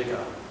 100 years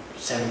ago,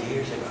 70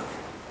 years ago?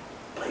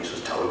 The place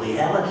was totally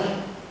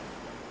hellish.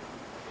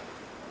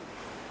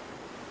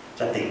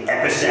 It's at the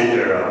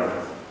epicenter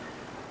of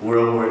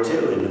World War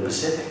II in the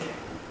Pacific.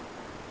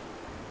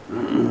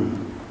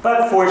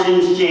 But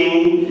fortunes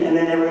change, and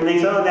then everyone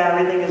thinks, oh, now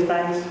everything is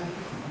nice.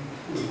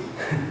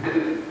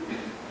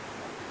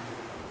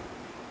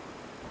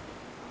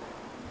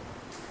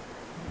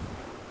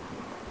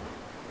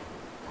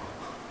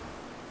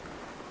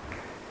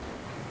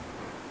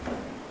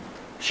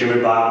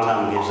 Srimad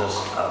Bhagavatam gives us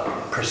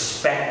a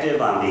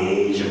perspective on the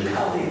age of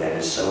Kali that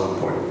is so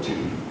important.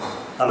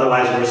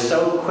 Otherwise, we're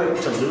so quick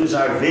to lose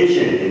our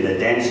vision in the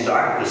dense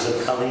darkness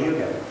of Kali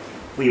Yuga.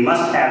 We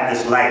must have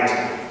this light.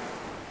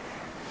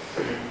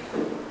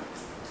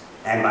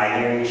 And by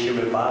hearing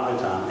Srimad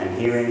Bhagavatam and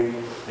hearing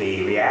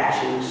the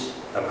reactions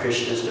of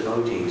Krishna's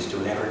devotees to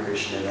whatever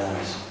Krishna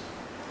does,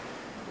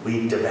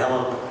 we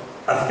develop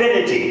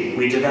affinity,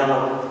 we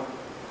develop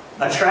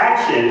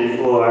attraction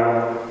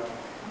for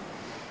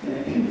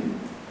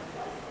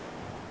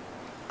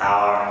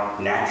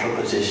our natural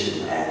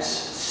position as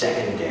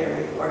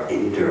secondary or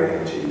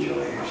indirect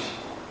enjoyers.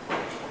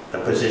 The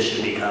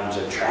position becomes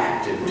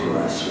attractive to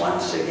us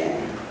once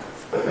again.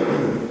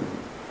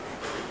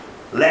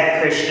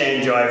 Let Krishna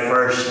enjoy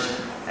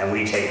first, and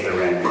we take the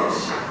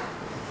remnants.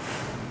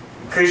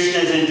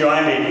 Krishna's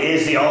enjoyment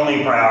is the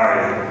only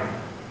priority.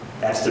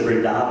 That's the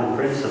Vrindavan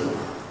principle.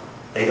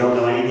 They don't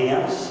know anything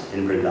else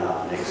in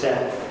Vrindavan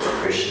except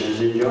Krishna's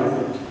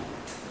enjoyment.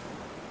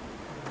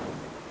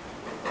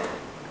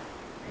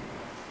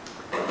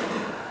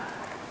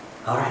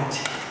 All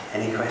right,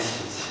 any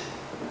questions?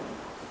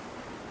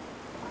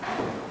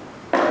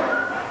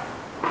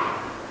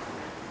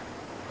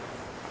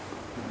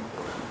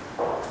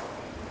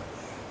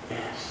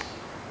 Yes.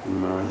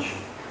 Maharaj,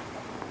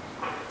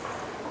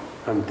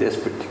 I'm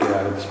desperate to get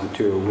out of this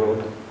material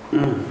world.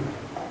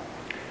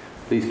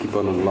 Please keep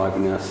on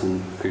enlivening us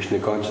in Krishna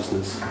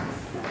consciousness.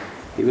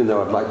 Even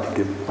though I'd like to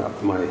give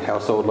up my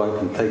household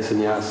life and take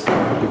sannyas,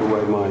 give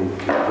away my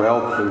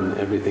wealth and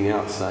everything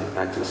else,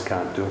 I just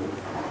can't do it.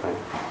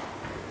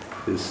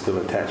 There's still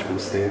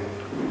attachments there.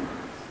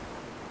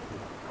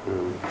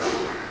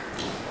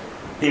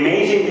 The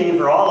amazing thing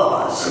for all of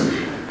us,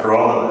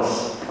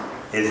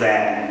 is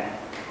that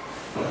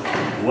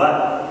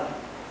what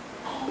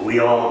we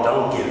all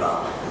don't give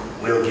up,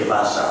 we'll give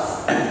us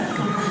up.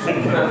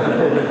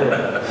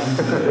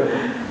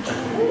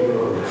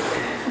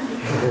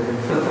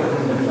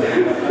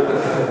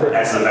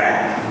 That's the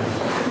fact.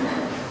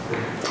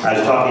 I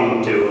was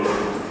talking to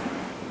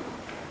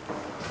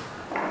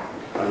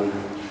one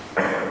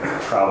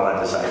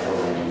Prabhupada disciple,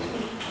 and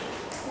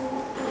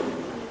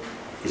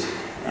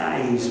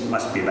he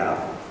must be about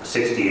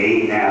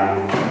 68 now,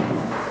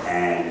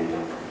 and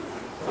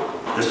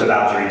just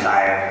about to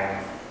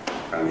retire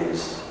from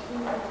his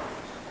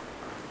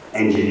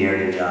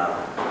engineering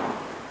job.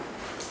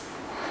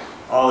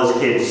 All his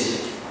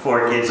kids,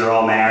 4 kids, are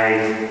all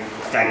married,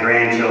 got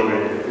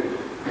grandchildren.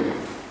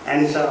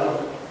 And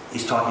so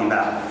he's talking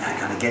about, I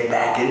gotta get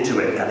back into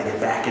it, gotta get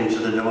back into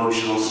the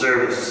devotional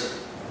service.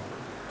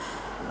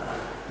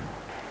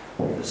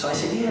 So I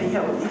said,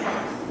 yeah,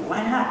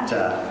 why not?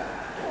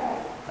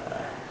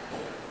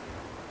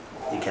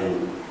 You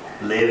can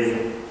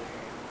live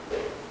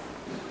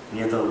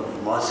near the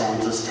Los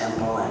Angeles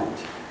Temple, and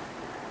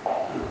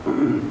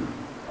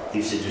he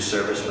used to do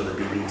service for the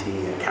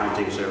BBT,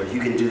 accounting service. You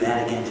can do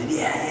that again. I said,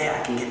 yeah,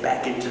 I can get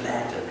back into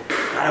that.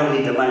 I don't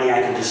need the money,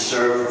 I can just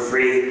serve for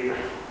free.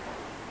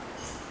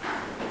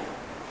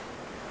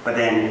 But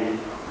then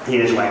he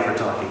and his wife were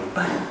talking,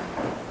 but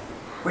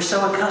we're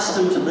so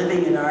accustomed to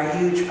living in our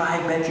huge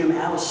 5-bedroom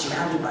house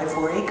surrounded by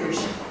 4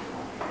 acres.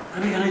 What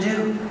are we going to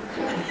do?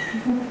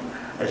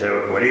 I said,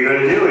 what are you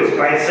going to do? It's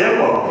quite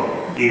simple.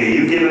 Either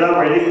you give it up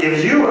or it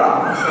gives you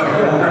up.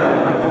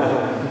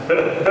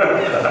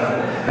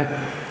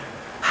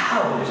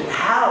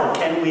 How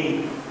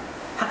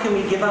can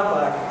we give up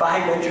our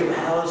 5-bedroom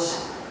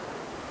house,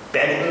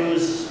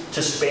 bedrooms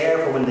to spare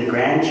for when the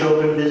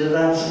grandchildren visit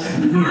us?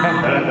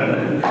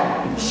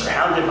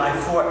 Surrounded by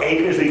 4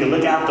 acres, we can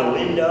look out the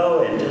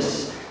window and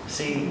just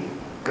see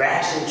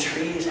grass and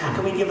trees. How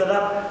can we give it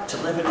up to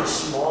live in a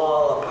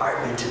small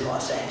apartment in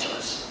Los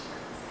Angeles?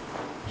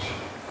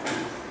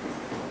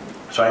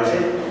 So I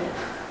said,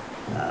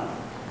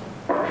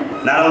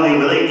 not only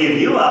will it give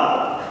you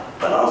up,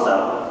 but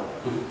also,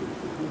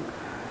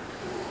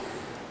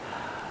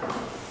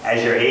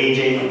 as you're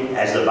aging,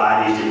 as the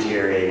body's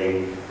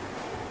deteriorating,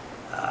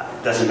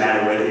 it doesn't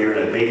matter whether you're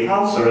in a big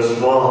house or a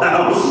small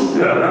house,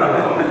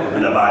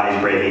 when the body's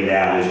breaking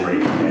down, it's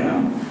breaking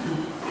down.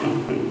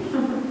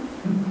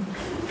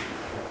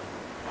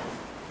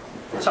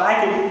 So I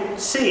can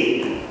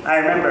see, I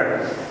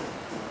remember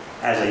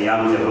as a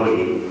young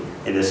devotee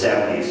in the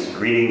 70s,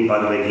 reading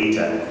Bhagavad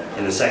Gita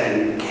in the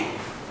 2nd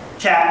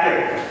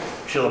chapter,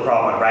 Srila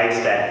Prabhupada writes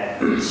that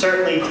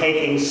certainly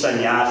taking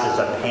sannyas is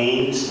a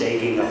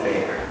painstaking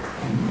affair.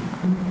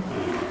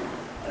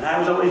 And I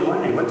was always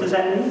wondering, what does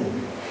that mean?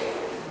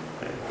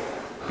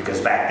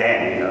 Because back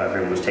then,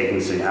 everyone was taking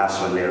sannyas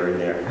when they were in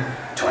their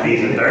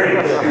 20s and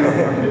 30s.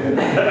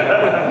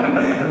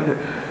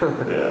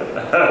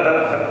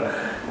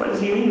 What does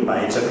he mean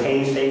by it's a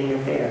painstaking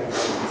affair?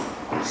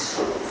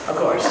 Of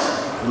course,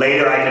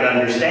 later I could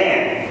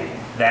understand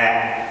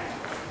that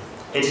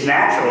it's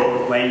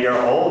natural when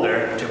you're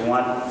older to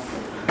want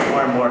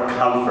more and more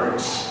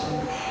comforts.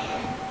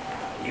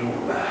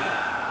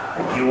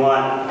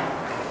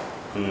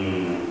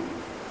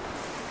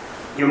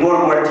 You're more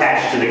and more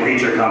attached to the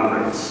creature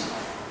comforts.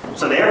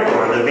 So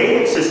therefore, the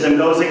Vedic system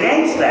goes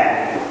against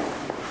that.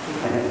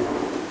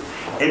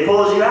 It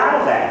pulls you out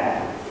of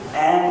that.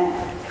 And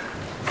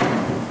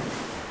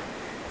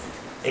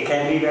it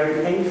can be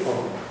very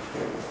painful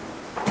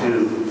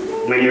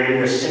when you're in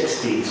your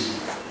 60s,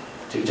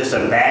 to just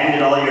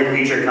abandon all your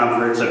creature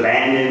comforts,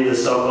 abandon the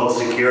so-called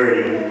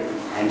security,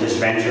 and just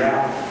venture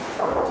out.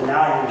 So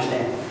now I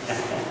understand.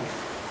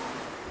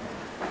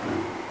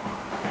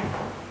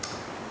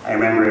 I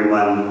remember in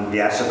one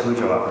Vyasa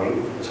Puja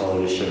offering, His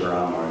Holiness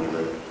Shivaram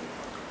Maharaj,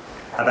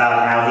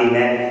 about how he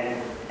met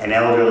an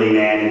elderly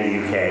man in the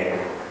UK.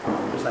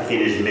 It was like in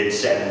his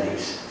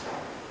mid-70s.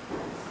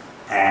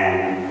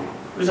 And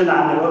it was a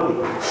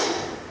non-devotee.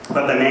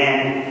 But the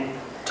man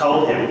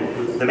told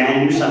him, the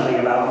man knew something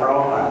about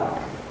Prabhupada.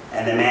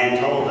 And the man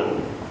told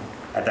him,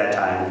 at that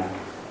time,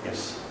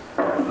 yes,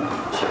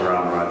 Shivaram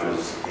Bhaktivedanta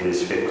was in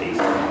his 50s.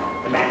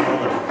 The man told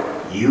him,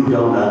 "You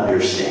don't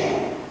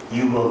understand.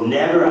 You will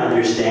never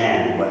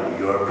understand what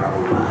your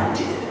Prabhupada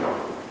did.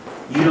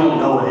 You don't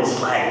know what it's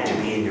like to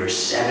be in your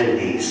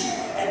 70s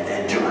and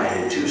then try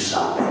to do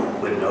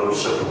something with no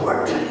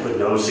support, with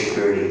no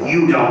security.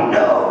 You don't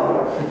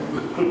know."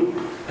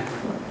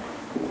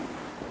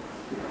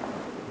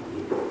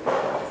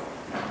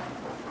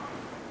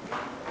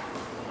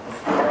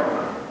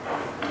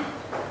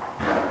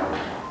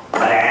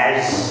 But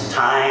as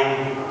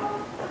time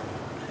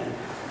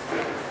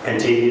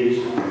continues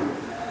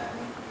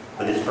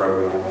with its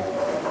program,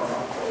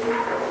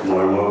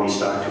 more and more we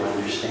start to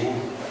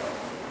understand.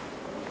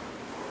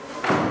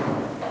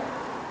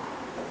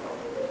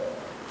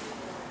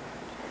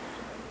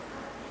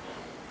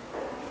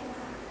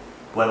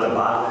 What the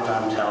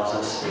Bhagavatam tells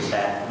us is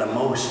that the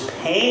most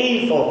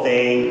painful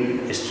thing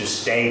is to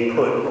stay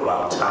put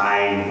while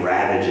time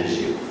ravages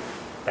you.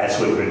 That's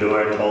what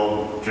Vidura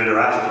told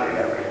Dhritarashtra,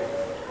 remember?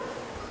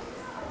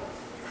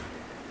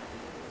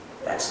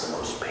 That's the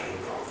most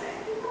painful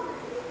thing.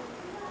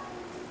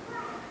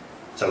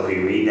 So if we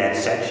read that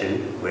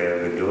section where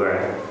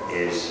Vidura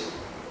is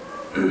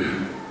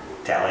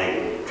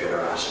telling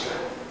Dhritarashtra,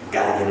 you've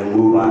got to get a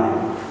move on it.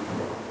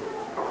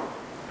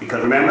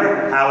 Because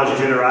remember, how was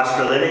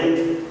Dhritarashtra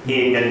living?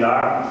 He and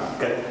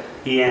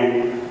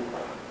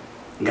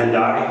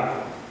Gandhari.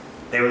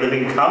 They were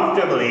living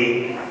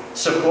comfortably,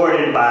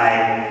 supported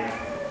by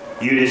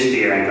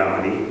Yudhishthira and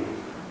company,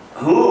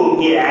 whom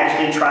he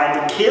actually tried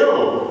to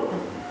kill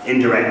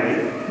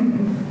indirectly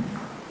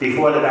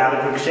before the Battle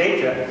of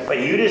Kurukshetra. But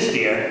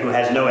Yudhishthira, who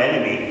has no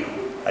enemy,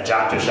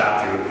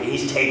 Ajatashatru,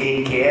 he's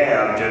taking care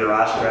of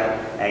Dhritarashtra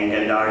and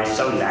Gandhari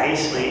so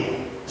nicely.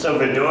 So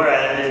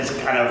Vidura is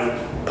kind of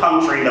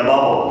puncturing the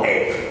bubble.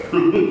 Hey,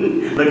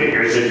 look at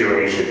your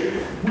situation.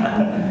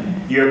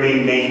 You're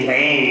being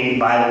maintained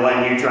by the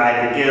one you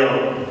tried to kill,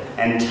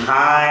 and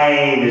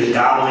time is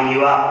gobbling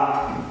you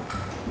up.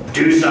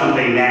 Do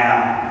something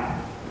now.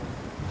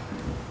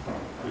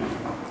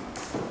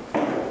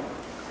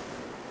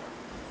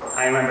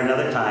 I remember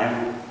another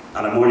time,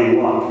 on a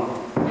morning walk,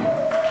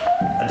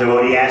 a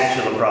devotee asked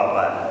Srila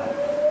Prabhupada,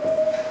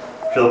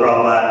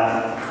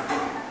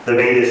 the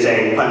Vedas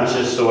say,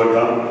 Pancha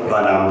Stordvam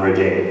Vanam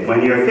Vraje.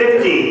 When you're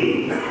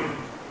 50,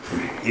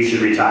 you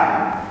should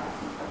retire.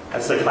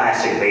 That's the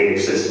classic Vedic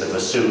system,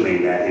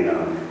 assuming that,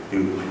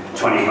 do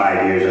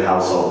 25 years of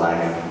household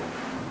life.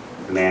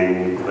 The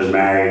man was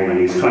married when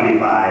he's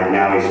 25,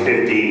 now he's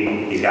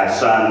 50, he's got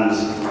sons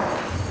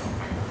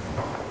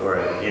who are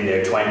in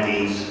their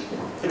 20s.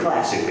 The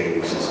classic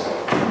Vedic system.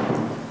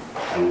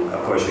 And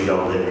of course, we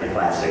don't live in a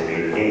classic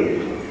Vedic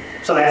age.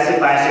 So that's the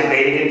classic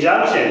Vedic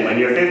injunction. When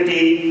you're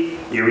 50,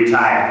 you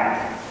retire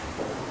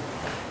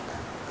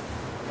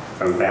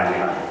from family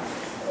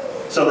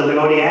life. So the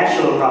devotee asked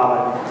Srila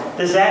Prabhupada,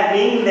 does that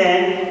mean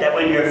then that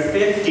when you're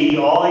 50,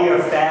 all your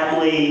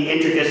family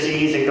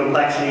intricacies and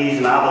complexities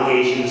and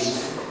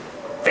obligations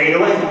fade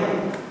away?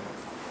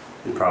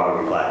 And Prabhupada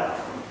replied,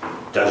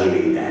 doesn't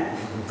mean that.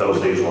 Those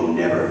things will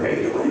never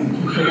fade away.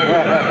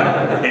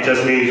 It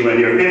just means when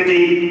you're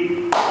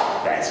 50,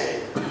 that's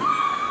it.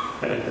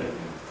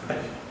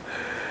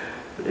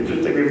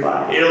 Interesting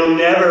reply. It'll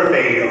never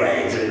fade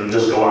away. It'll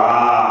just go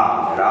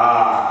on and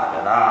on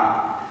and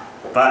on.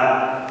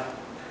 But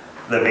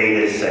the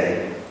Vedas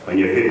say, when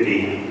you're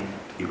 50,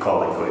 you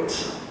call it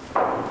quits.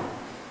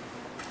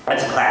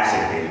 That's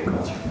classic Vedic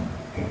culture.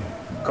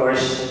 Of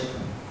course,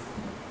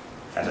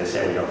 as I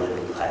said, we don't live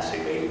in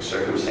classic Vedic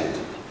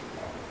circumstances.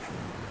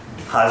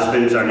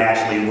 Husbands are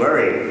naturally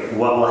worried.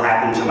 What will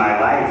happen to my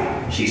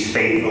wife? She's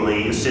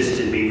faithfully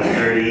assisted me for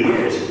 30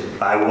 years.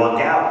 If I walk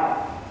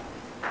out,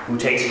 who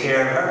takes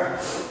care of her?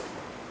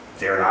 Is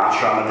there an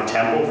ashram at the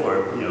temple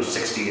for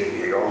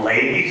 60-year-old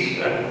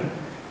ladies?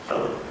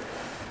 So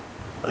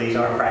these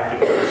are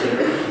practical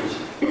considerations.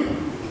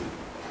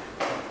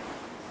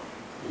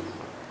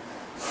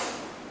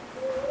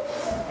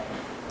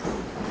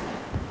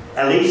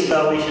 At least,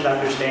 though, we should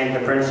understand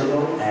the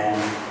principle and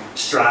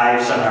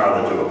strive somehow or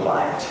other to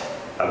apply it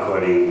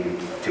according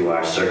to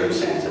our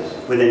circumstances,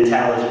 with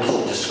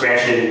intelligence,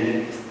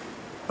 discretion,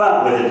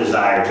 but with a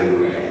desire to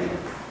move ahead.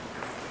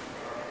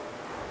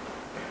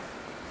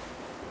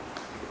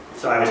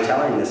 So I was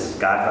telling this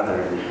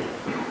godmother in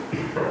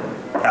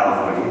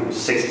California, who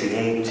was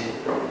 68,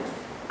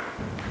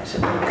 I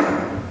said, look,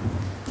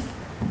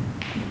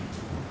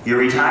 you're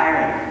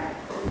retiring.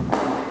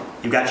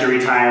 You've got your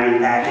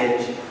retirement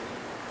package.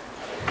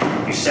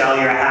 You sell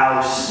your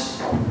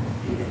house. You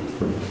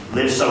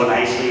live so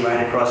nicely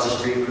right across the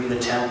street from the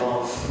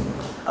temple.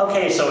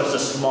 Okay, so it's a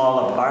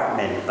small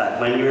apartment, but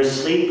when you're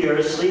asleep, you're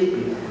asleep.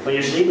 When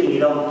you're sleeping, you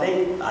don't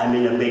think, I'm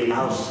in a big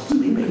house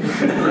sleeping.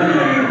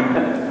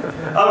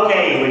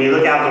 Okay, when you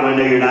look out the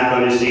window, you're not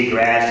going to see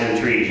grass and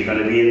trees. You're going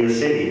to be in the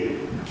city.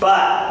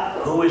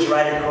 But who is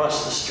right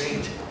across the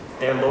street?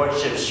 Their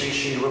Lordship, Sri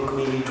Sri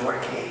Rukmini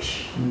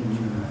Dwarkesh.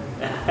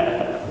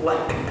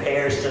 What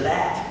compares to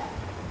that?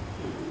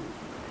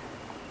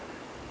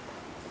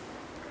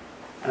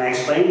 And I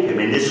explained to him,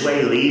 in this way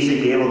you'll easily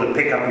be able to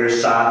pick up your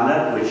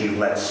sadhana, which you've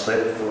let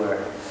slip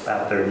for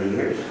about 30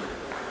 years.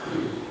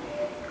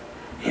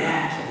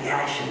 Yeah, I said,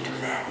 yeah, I should do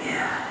that.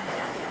 Yeah.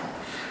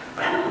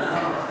 But I don't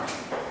know.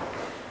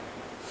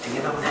 To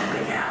give up that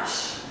big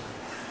house.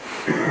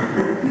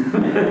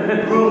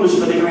 Rooms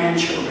for the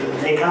grandchildren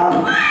when they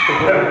come.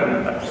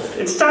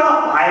 It's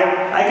tough.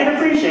 I can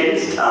appreciate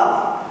it's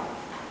tough.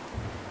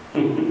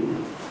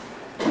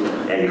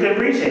 Yeah, you can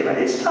appreciate it, but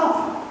it's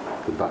tough.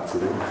 The buts are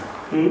there.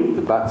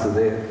 The buts are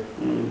there.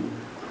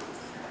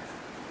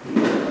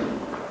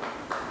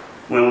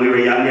 When we were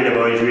younger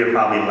devotees, we would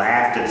probably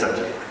laughed at such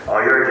a,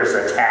 oh, you're just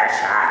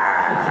attached.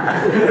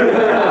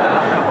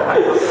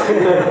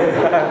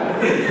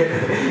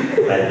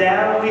 But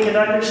now we can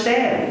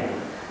understand.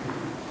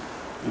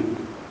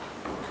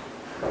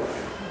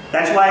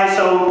 That's why it's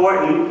so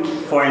important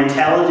for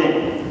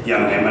intelligent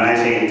young men. When I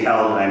say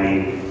intelligent, I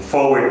mean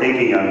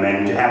forward-thinking young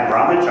men, to have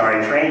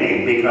brahmachari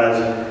training, because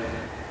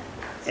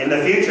in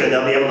the future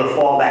they'll be able to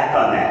fall back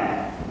on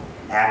that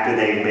after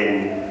they've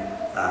been,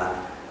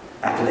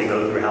 after they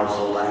go through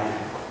household life.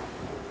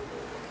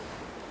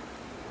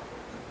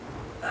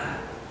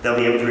 They'll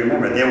be able to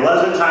remember. There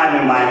was a time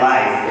in my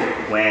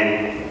life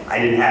when I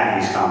didn't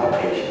have these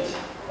complications.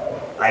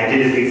 I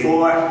did it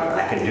before,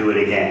 I can do it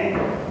again.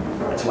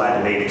 That's why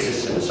the Vedic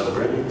system is so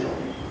brilliant.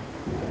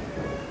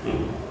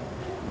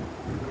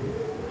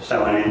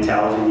 So an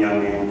intelligent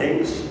young man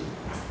thinks,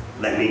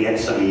 let me get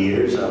some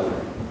years of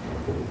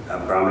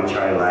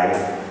brahmachari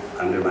life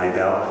under my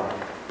belt,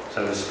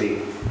 so to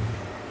speak.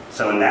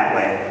 So in that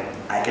way,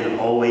 I can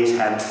always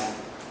have,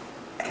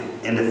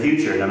 in the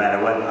future, no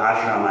matter what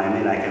ashram I'm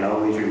in, I can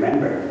always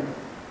remember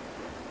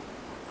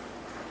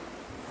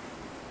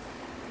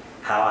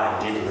how I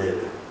did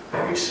live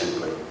very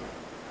simply.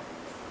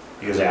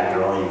 Because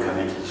after all, you come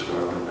into this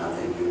world with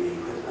nothing, you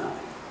leave with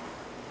nothing.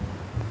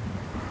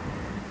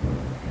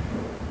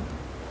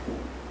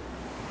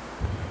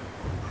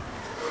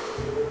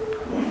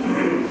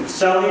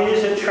 So it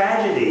is a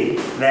tragedy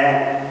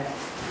that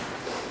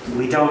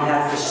we don't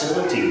have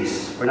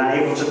facilities. We're not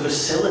able to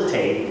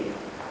facilitate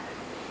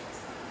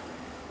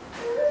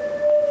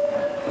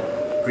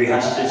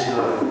grihastas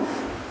who have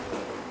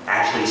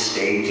actually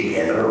stayed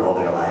together all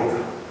their life.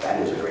 That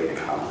is a great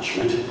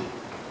accomplishment.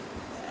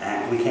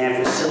 And we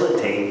can't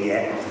facilitate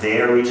yet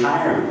their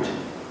retirement.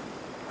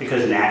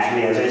 Because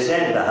naturally, as I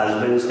said, the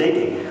husband is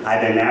thinking,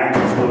 I've been married to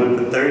this woman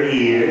for 30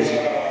 years,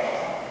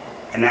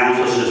 and now I'm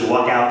supposed to just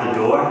walk out the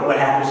door? What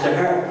happens to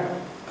her?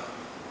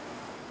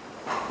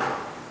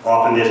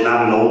 Often there's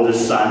not an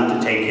oldest son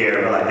to take care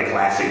of her, like the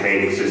classic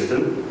Vedic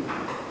system.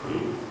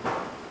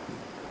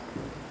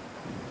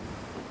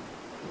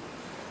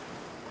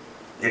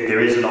 If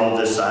there is an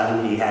oldest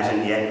son, he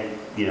hasn't yet,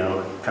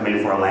 come in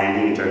for a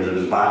landing in terms of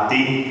his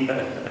bhakti.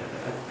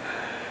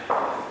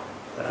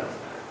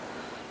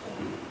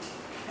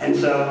 And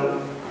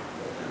so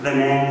the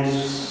man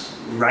is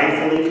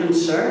rightfully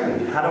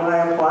concerned. How do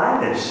I apply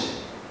this?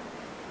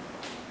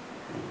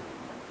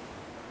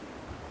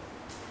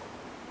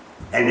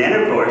 And then,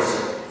 of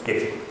course,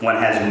 if one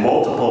has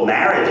multiple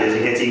marriages,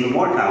 it gets even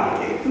more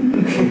complicated.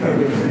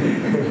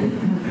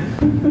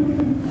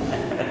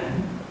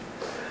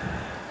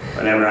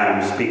 Whenever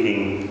I'm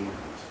speaking,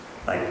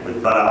 like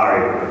with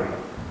Hare,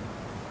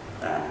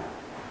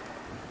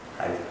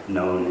 I've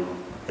known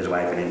his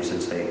wife and him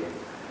since they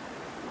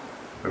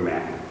were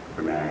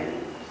married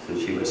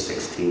since she was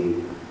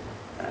 16.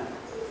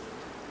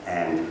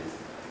 And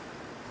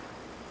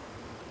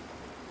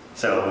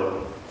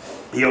so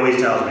he always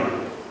tells me,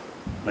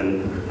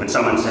 when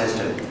someone says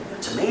to him,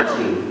 it's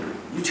amazing,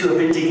 you two have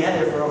been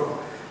together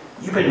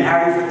you've been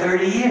married for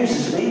 30 years,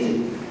 it's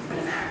amazing. You've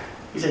been married.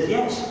 He said,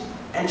 yes,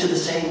 and to the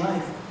same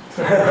wife.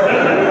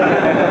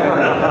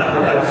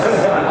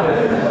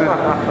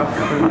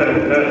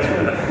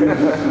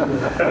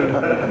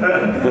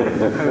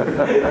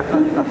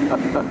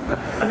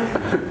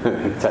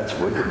 Touch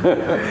wood.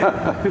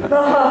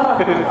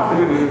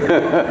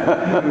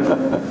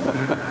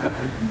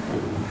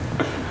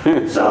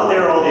 So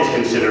there are all these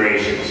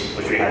considerations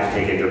which we have to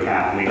take into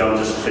account. We don't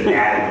just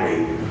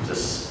fanatically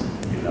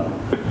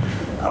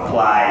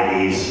apply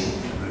these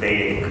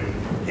Vedic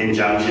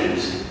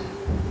injunctions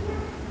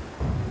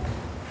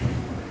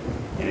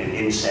in an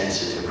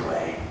insensitive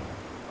way.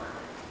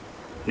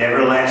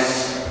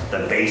 Nevertheless,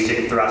 the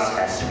basic thrust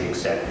has to be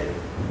accepted.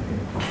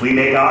 We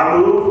make our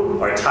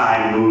move, or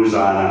time moves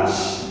on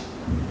us.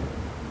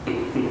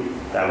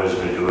 That was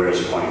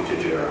Vidura's point to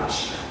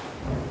Dhritarashtra.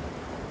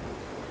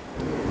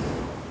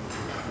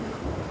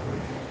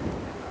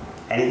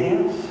 Anything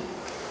else?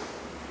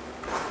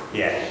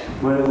 Yes.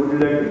 Well, I would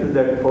like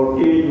that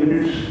 48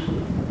 minutes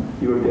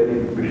you were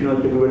telling, Krishna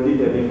Chakravarti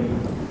telling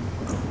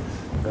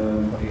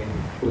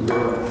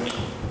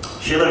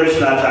Srila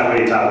Vishwanath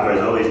Thakur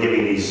is always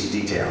giving these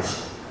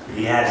details.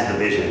 He has the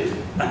vision.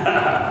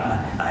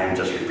 I am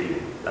just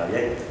repeating.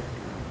 Okay?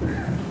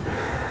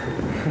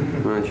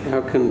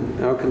 How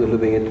can the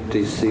living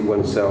entities see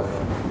oneself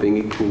being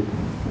equal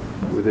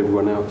with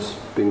everyone else,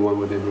 being one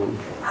with everyone.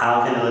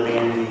 How can a living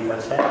entity,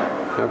 what's that?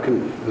 How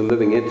can a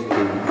living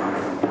entity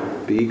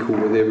be equal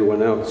with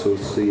everyone else or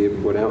see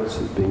everyone else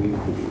as being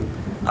equal?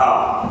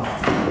 Oh,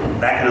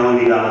 that can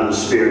only be done on the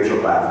spiritual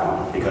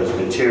platform, because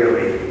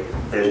materially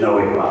there's no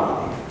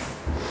equality.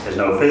 There's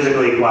no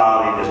physical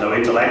equality, there's no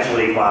intellectual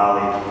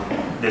equality,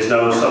 there's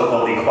no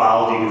so-called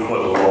equality before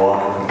the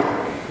law.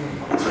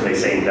 That's what they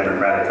say in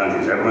democratic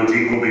countries. Everyone's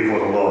equal before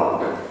the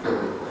law.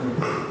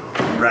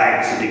 Right,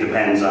 it simply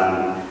depends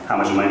on how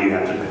much money you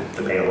have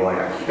to pay a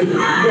lawyer.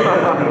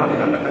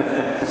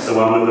 The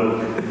one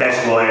with the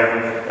best lawyer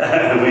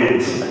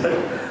wins.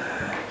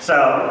 So,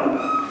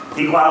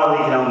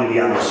 equality can only be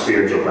on the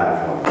spiritual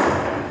platform.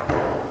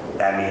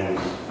 That means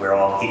we're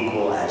all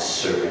equal as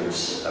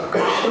servants of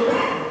Krishna.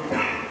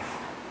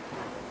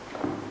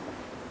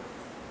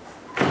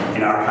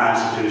 In our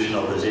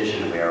constitutional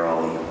position, we are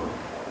all equal.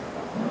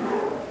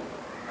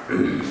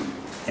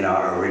 In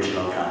our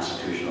original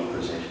constitutional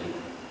position,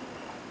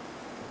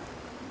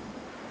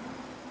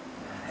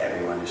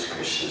 everyone is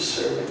Krishna's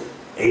servant.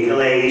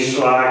 Ekale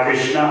Ishwara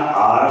Krishna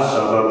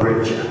Asava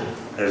Brija.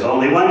 There's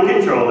only one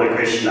controller,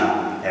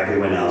 Krishna.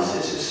 Everyone else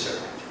is his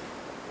servant.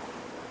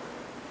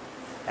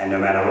 And no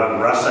matter what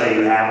rasa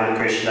you have with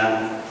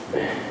Krishna,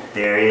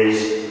 there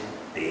is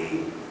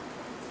the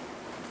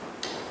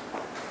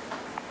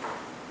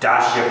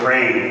Dasya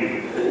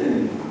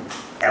Prem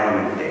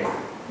element there.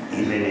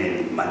 Even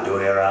in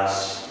Madhurya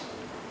Ras,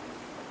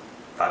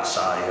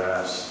 Vatsalya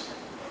Ras,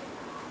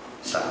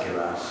 Sakya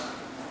Ras,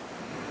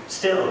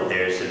 still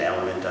there's an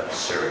element of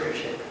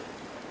surrogatorship.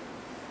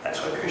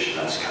 That's what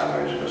Krishna's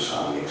Kaviraj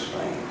Goswami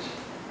explains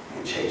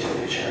in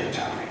Chaitanya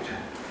Charitamrita.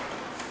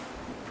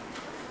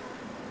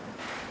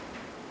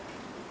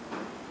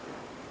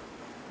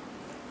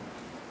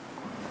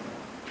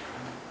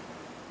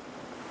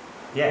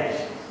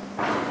 Yes?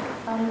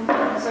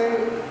 So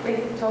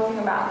we're talking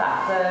about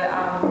that, the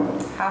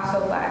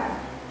household life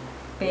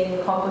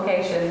being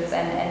complications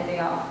and ending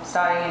up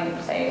starting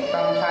in, say,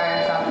 from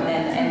Charya and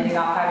then ending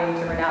up having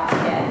to renounce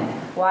again.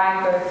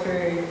 Why go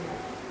through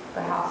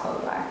the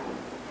household life?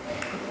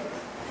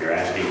 You're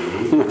asking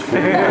me?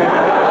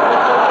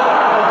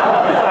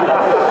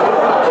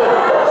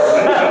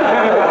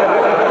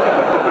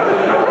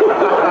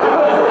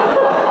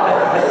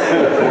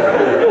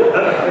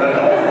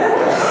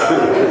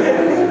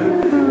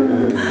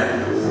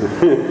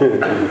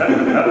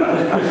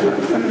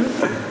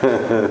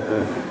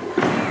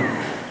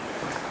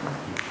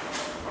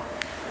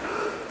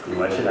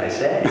 What should I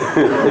say?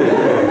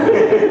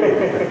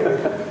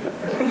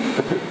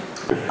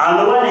 On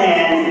the one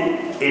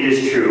hand, it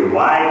is true.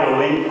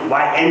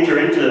 Why enter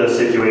into a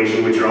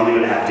situation which you're only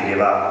going to have to give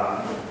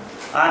up?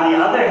 On the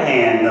other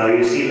hand, though,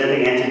 you see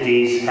living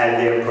entities have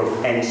their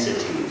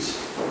propensities.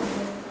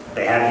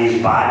 They have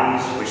these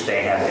bodies which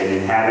they have been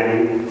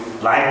inhabiting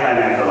lifetime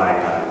after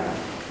lifetime.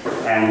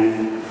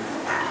 And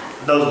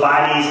those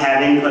bodies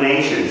have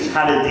inclinations.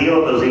 How to deal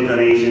with those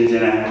inclinations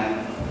in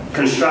a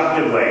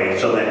constructive way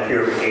so that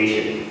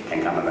purification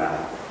can come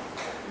about.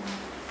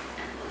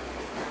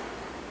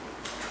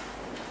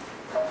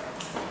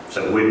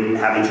 So wouldn't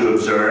having to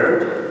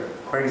observe,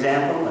 for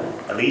example,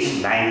 at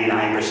least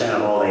 99%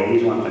 of all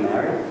ladies want to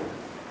marry?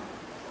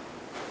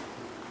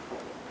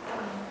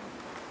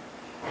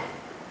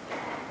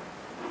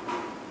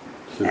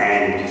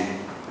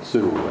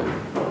 Sooner or later.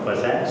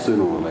 What's that?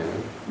 Sooner or later.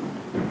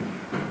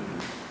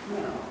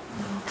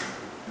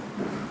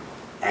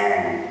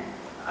 And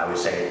I would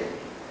say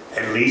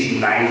at least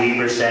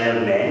 90%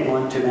 of men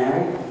want to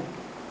marry.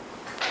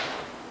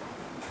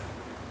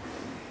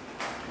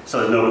 So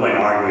there's no point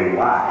arguing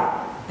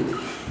why.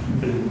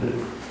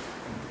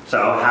 So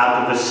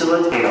how to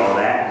facilitate all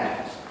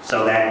that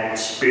so that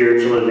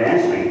spiritual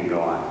advancement can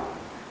go on.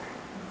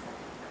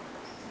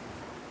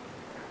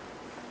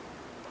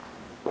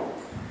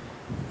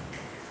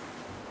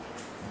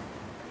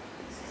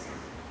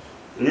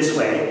 In this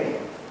way,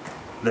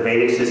 the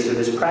Vedic system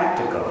is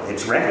practical.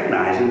 It's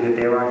recognizing that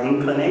there are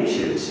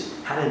inclinations,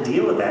 how to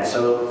deal with that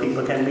so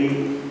people can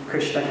be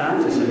Krishna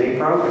conscious and make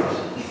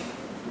progress.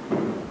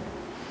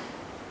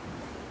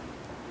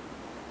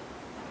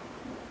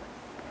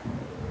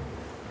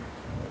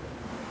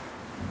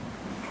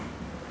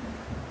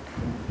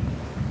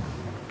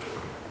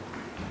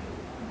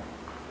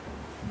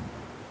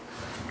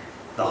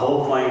 The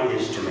whole point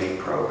is to make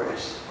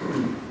progress,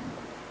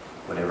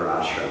 whatever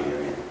ashram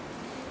you're in.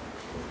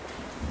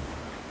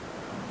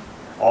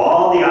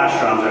 All the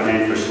ashrams are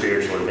meant for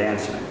spiritual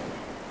advancement,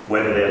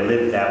 whether they're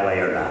lived that way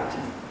or not.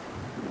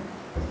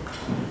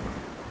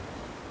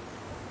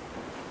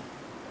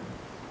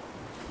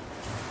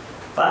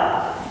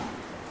 But,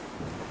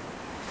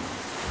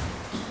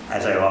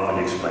 as I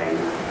often explain,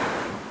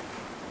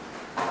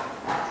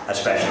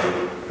 especially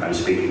if I'm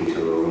speaking to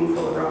a room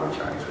full of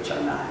brahmacharis, which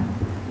I'm not,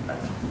 but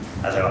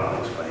as I often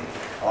explain,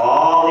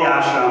 all the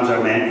ashrams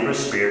are meant for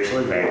spiritual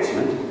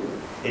advancement.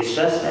 It's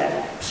just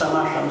that some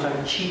ashrams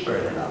are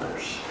cheaper than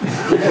others.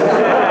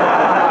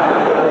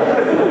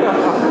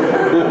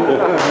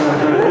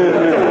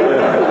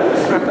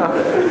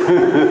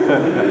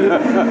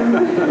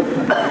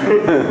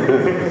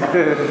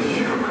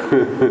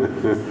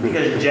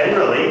 Because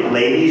generally,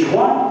 ladies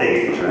want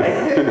things,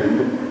 right?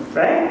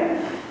 Right?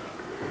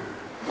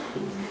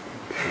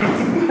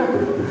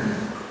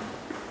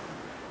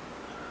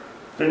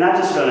 They're not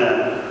just going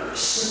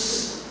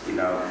to, you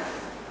know,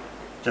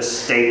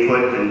 just stay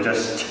put and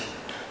just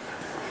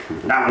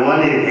not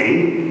want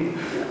anything.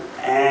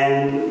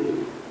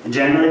 And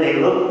generally they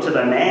look to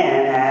the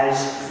man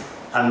as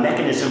a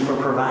mechanism for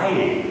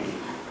providing.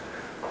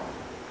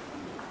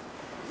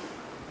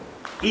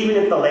 Even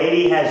if the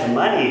lady has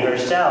money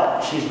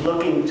herself, she's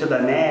looking to the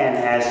man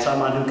as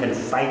someone who can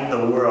fight the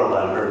world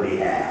on her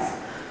behalf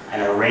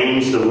and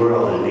arrange the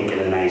world and make it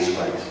a nice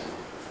place.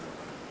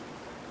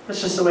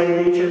 That's just the way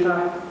natures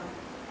are.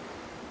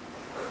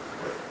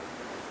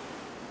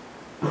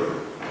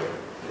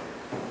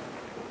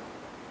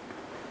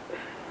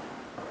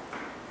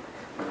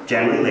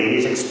 Generally,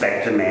 ladies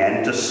expect a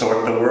man to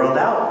sort the world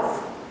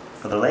out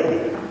for the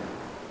lady.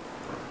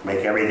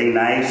 Make everything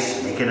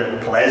nice, make it a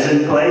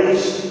pleasant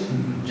place,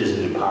 which is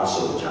an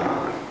impossible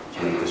job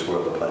to make this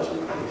world a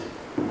pleasant place.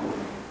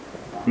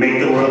 Make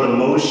the world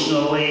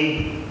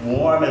emotionally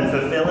warm and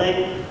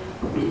fulfilling.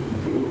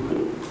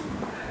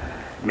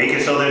 Make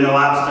it so there are no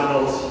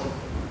obstacles.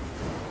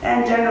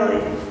 And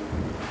generally,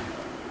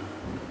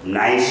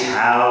 nice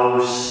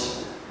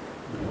house,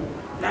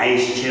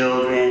 nice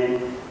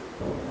children,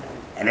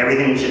 and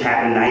everything should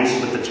happen nice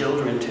with the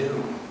children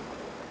too.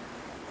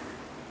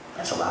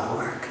 That's a lot of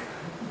work.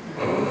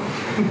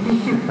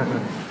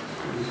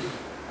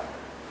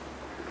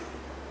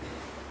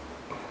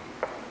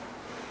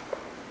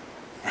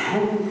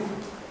 And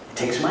it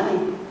takes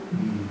money.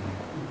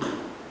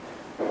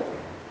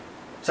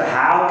 So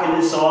how can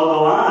this all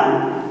go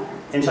on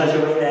in such a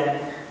way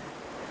that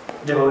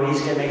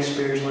devotees can make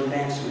spiritual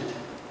advancement?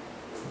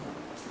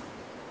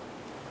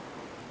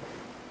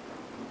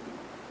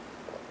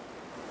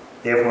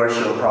 Therefore,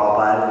 Srila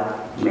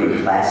Prabhupada made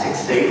a classic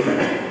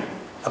statement,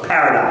 a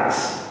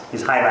paradox.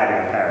 He's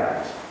highlighting a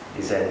paradox.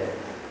 He said,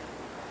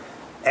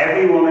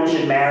 every woman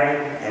should marry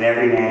and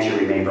every man should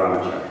remain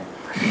brahmachari.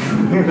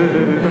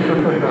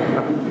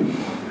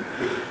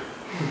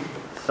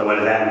 So what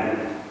does that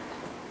mean?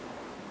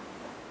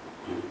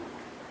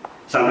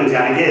 Something's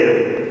got to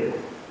give,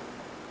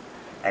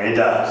 and it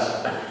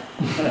does.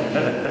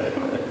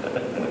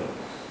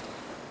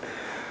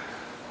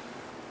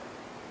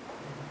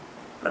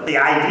 But the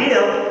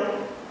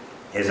ideal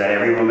is that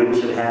every woman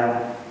should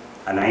have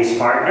a nice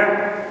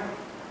partner,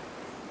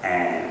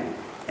 and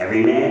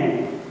every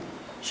man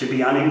should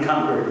be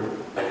unencumbered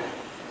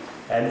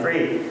and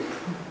free.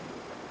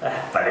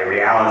 But in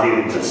reality,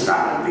 it's just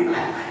not going to be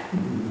that way.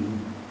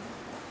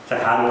 So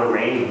how to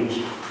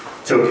arrange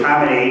to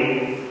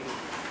accommodate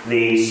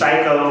the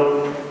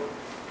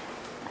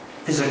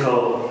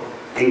psycho-physical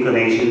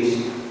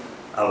inclinations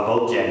of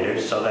both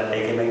genders so that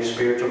they can make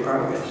spiritual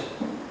progress.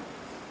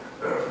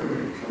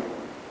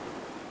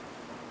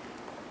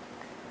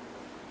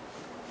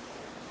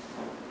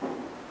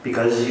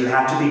 Because you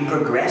have to be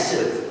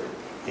progressive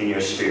in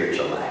your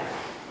spiritual life.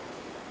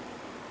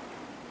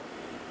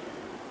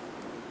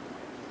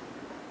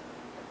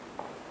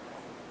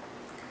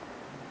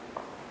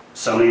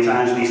 So many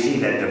times we see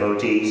that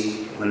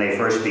devotees, when they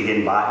first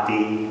begin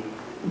bhakti,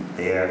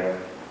 they're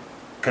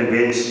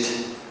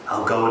convinced,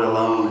 I'll go it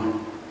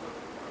alone.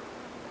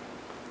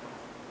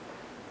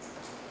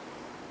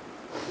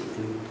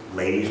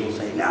 Ladies will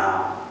say,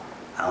 no,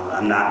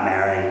 I'm not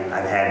marrying.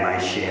 I've had my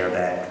share of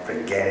that.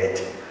 Forget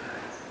it.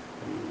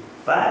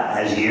 But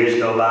as years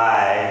go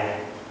by,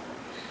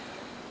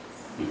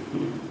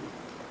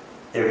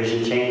 their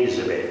vision changes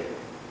a bit.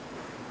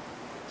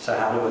 So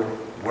how do we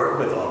work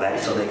with all that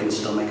so they can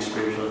still make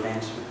spiritual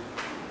advancement?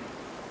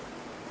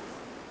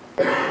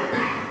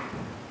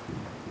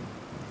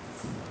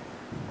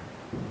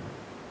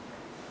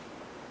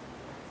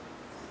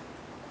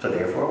 So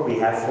therefore, we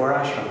have 4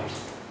 ashrams.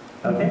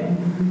 Okay?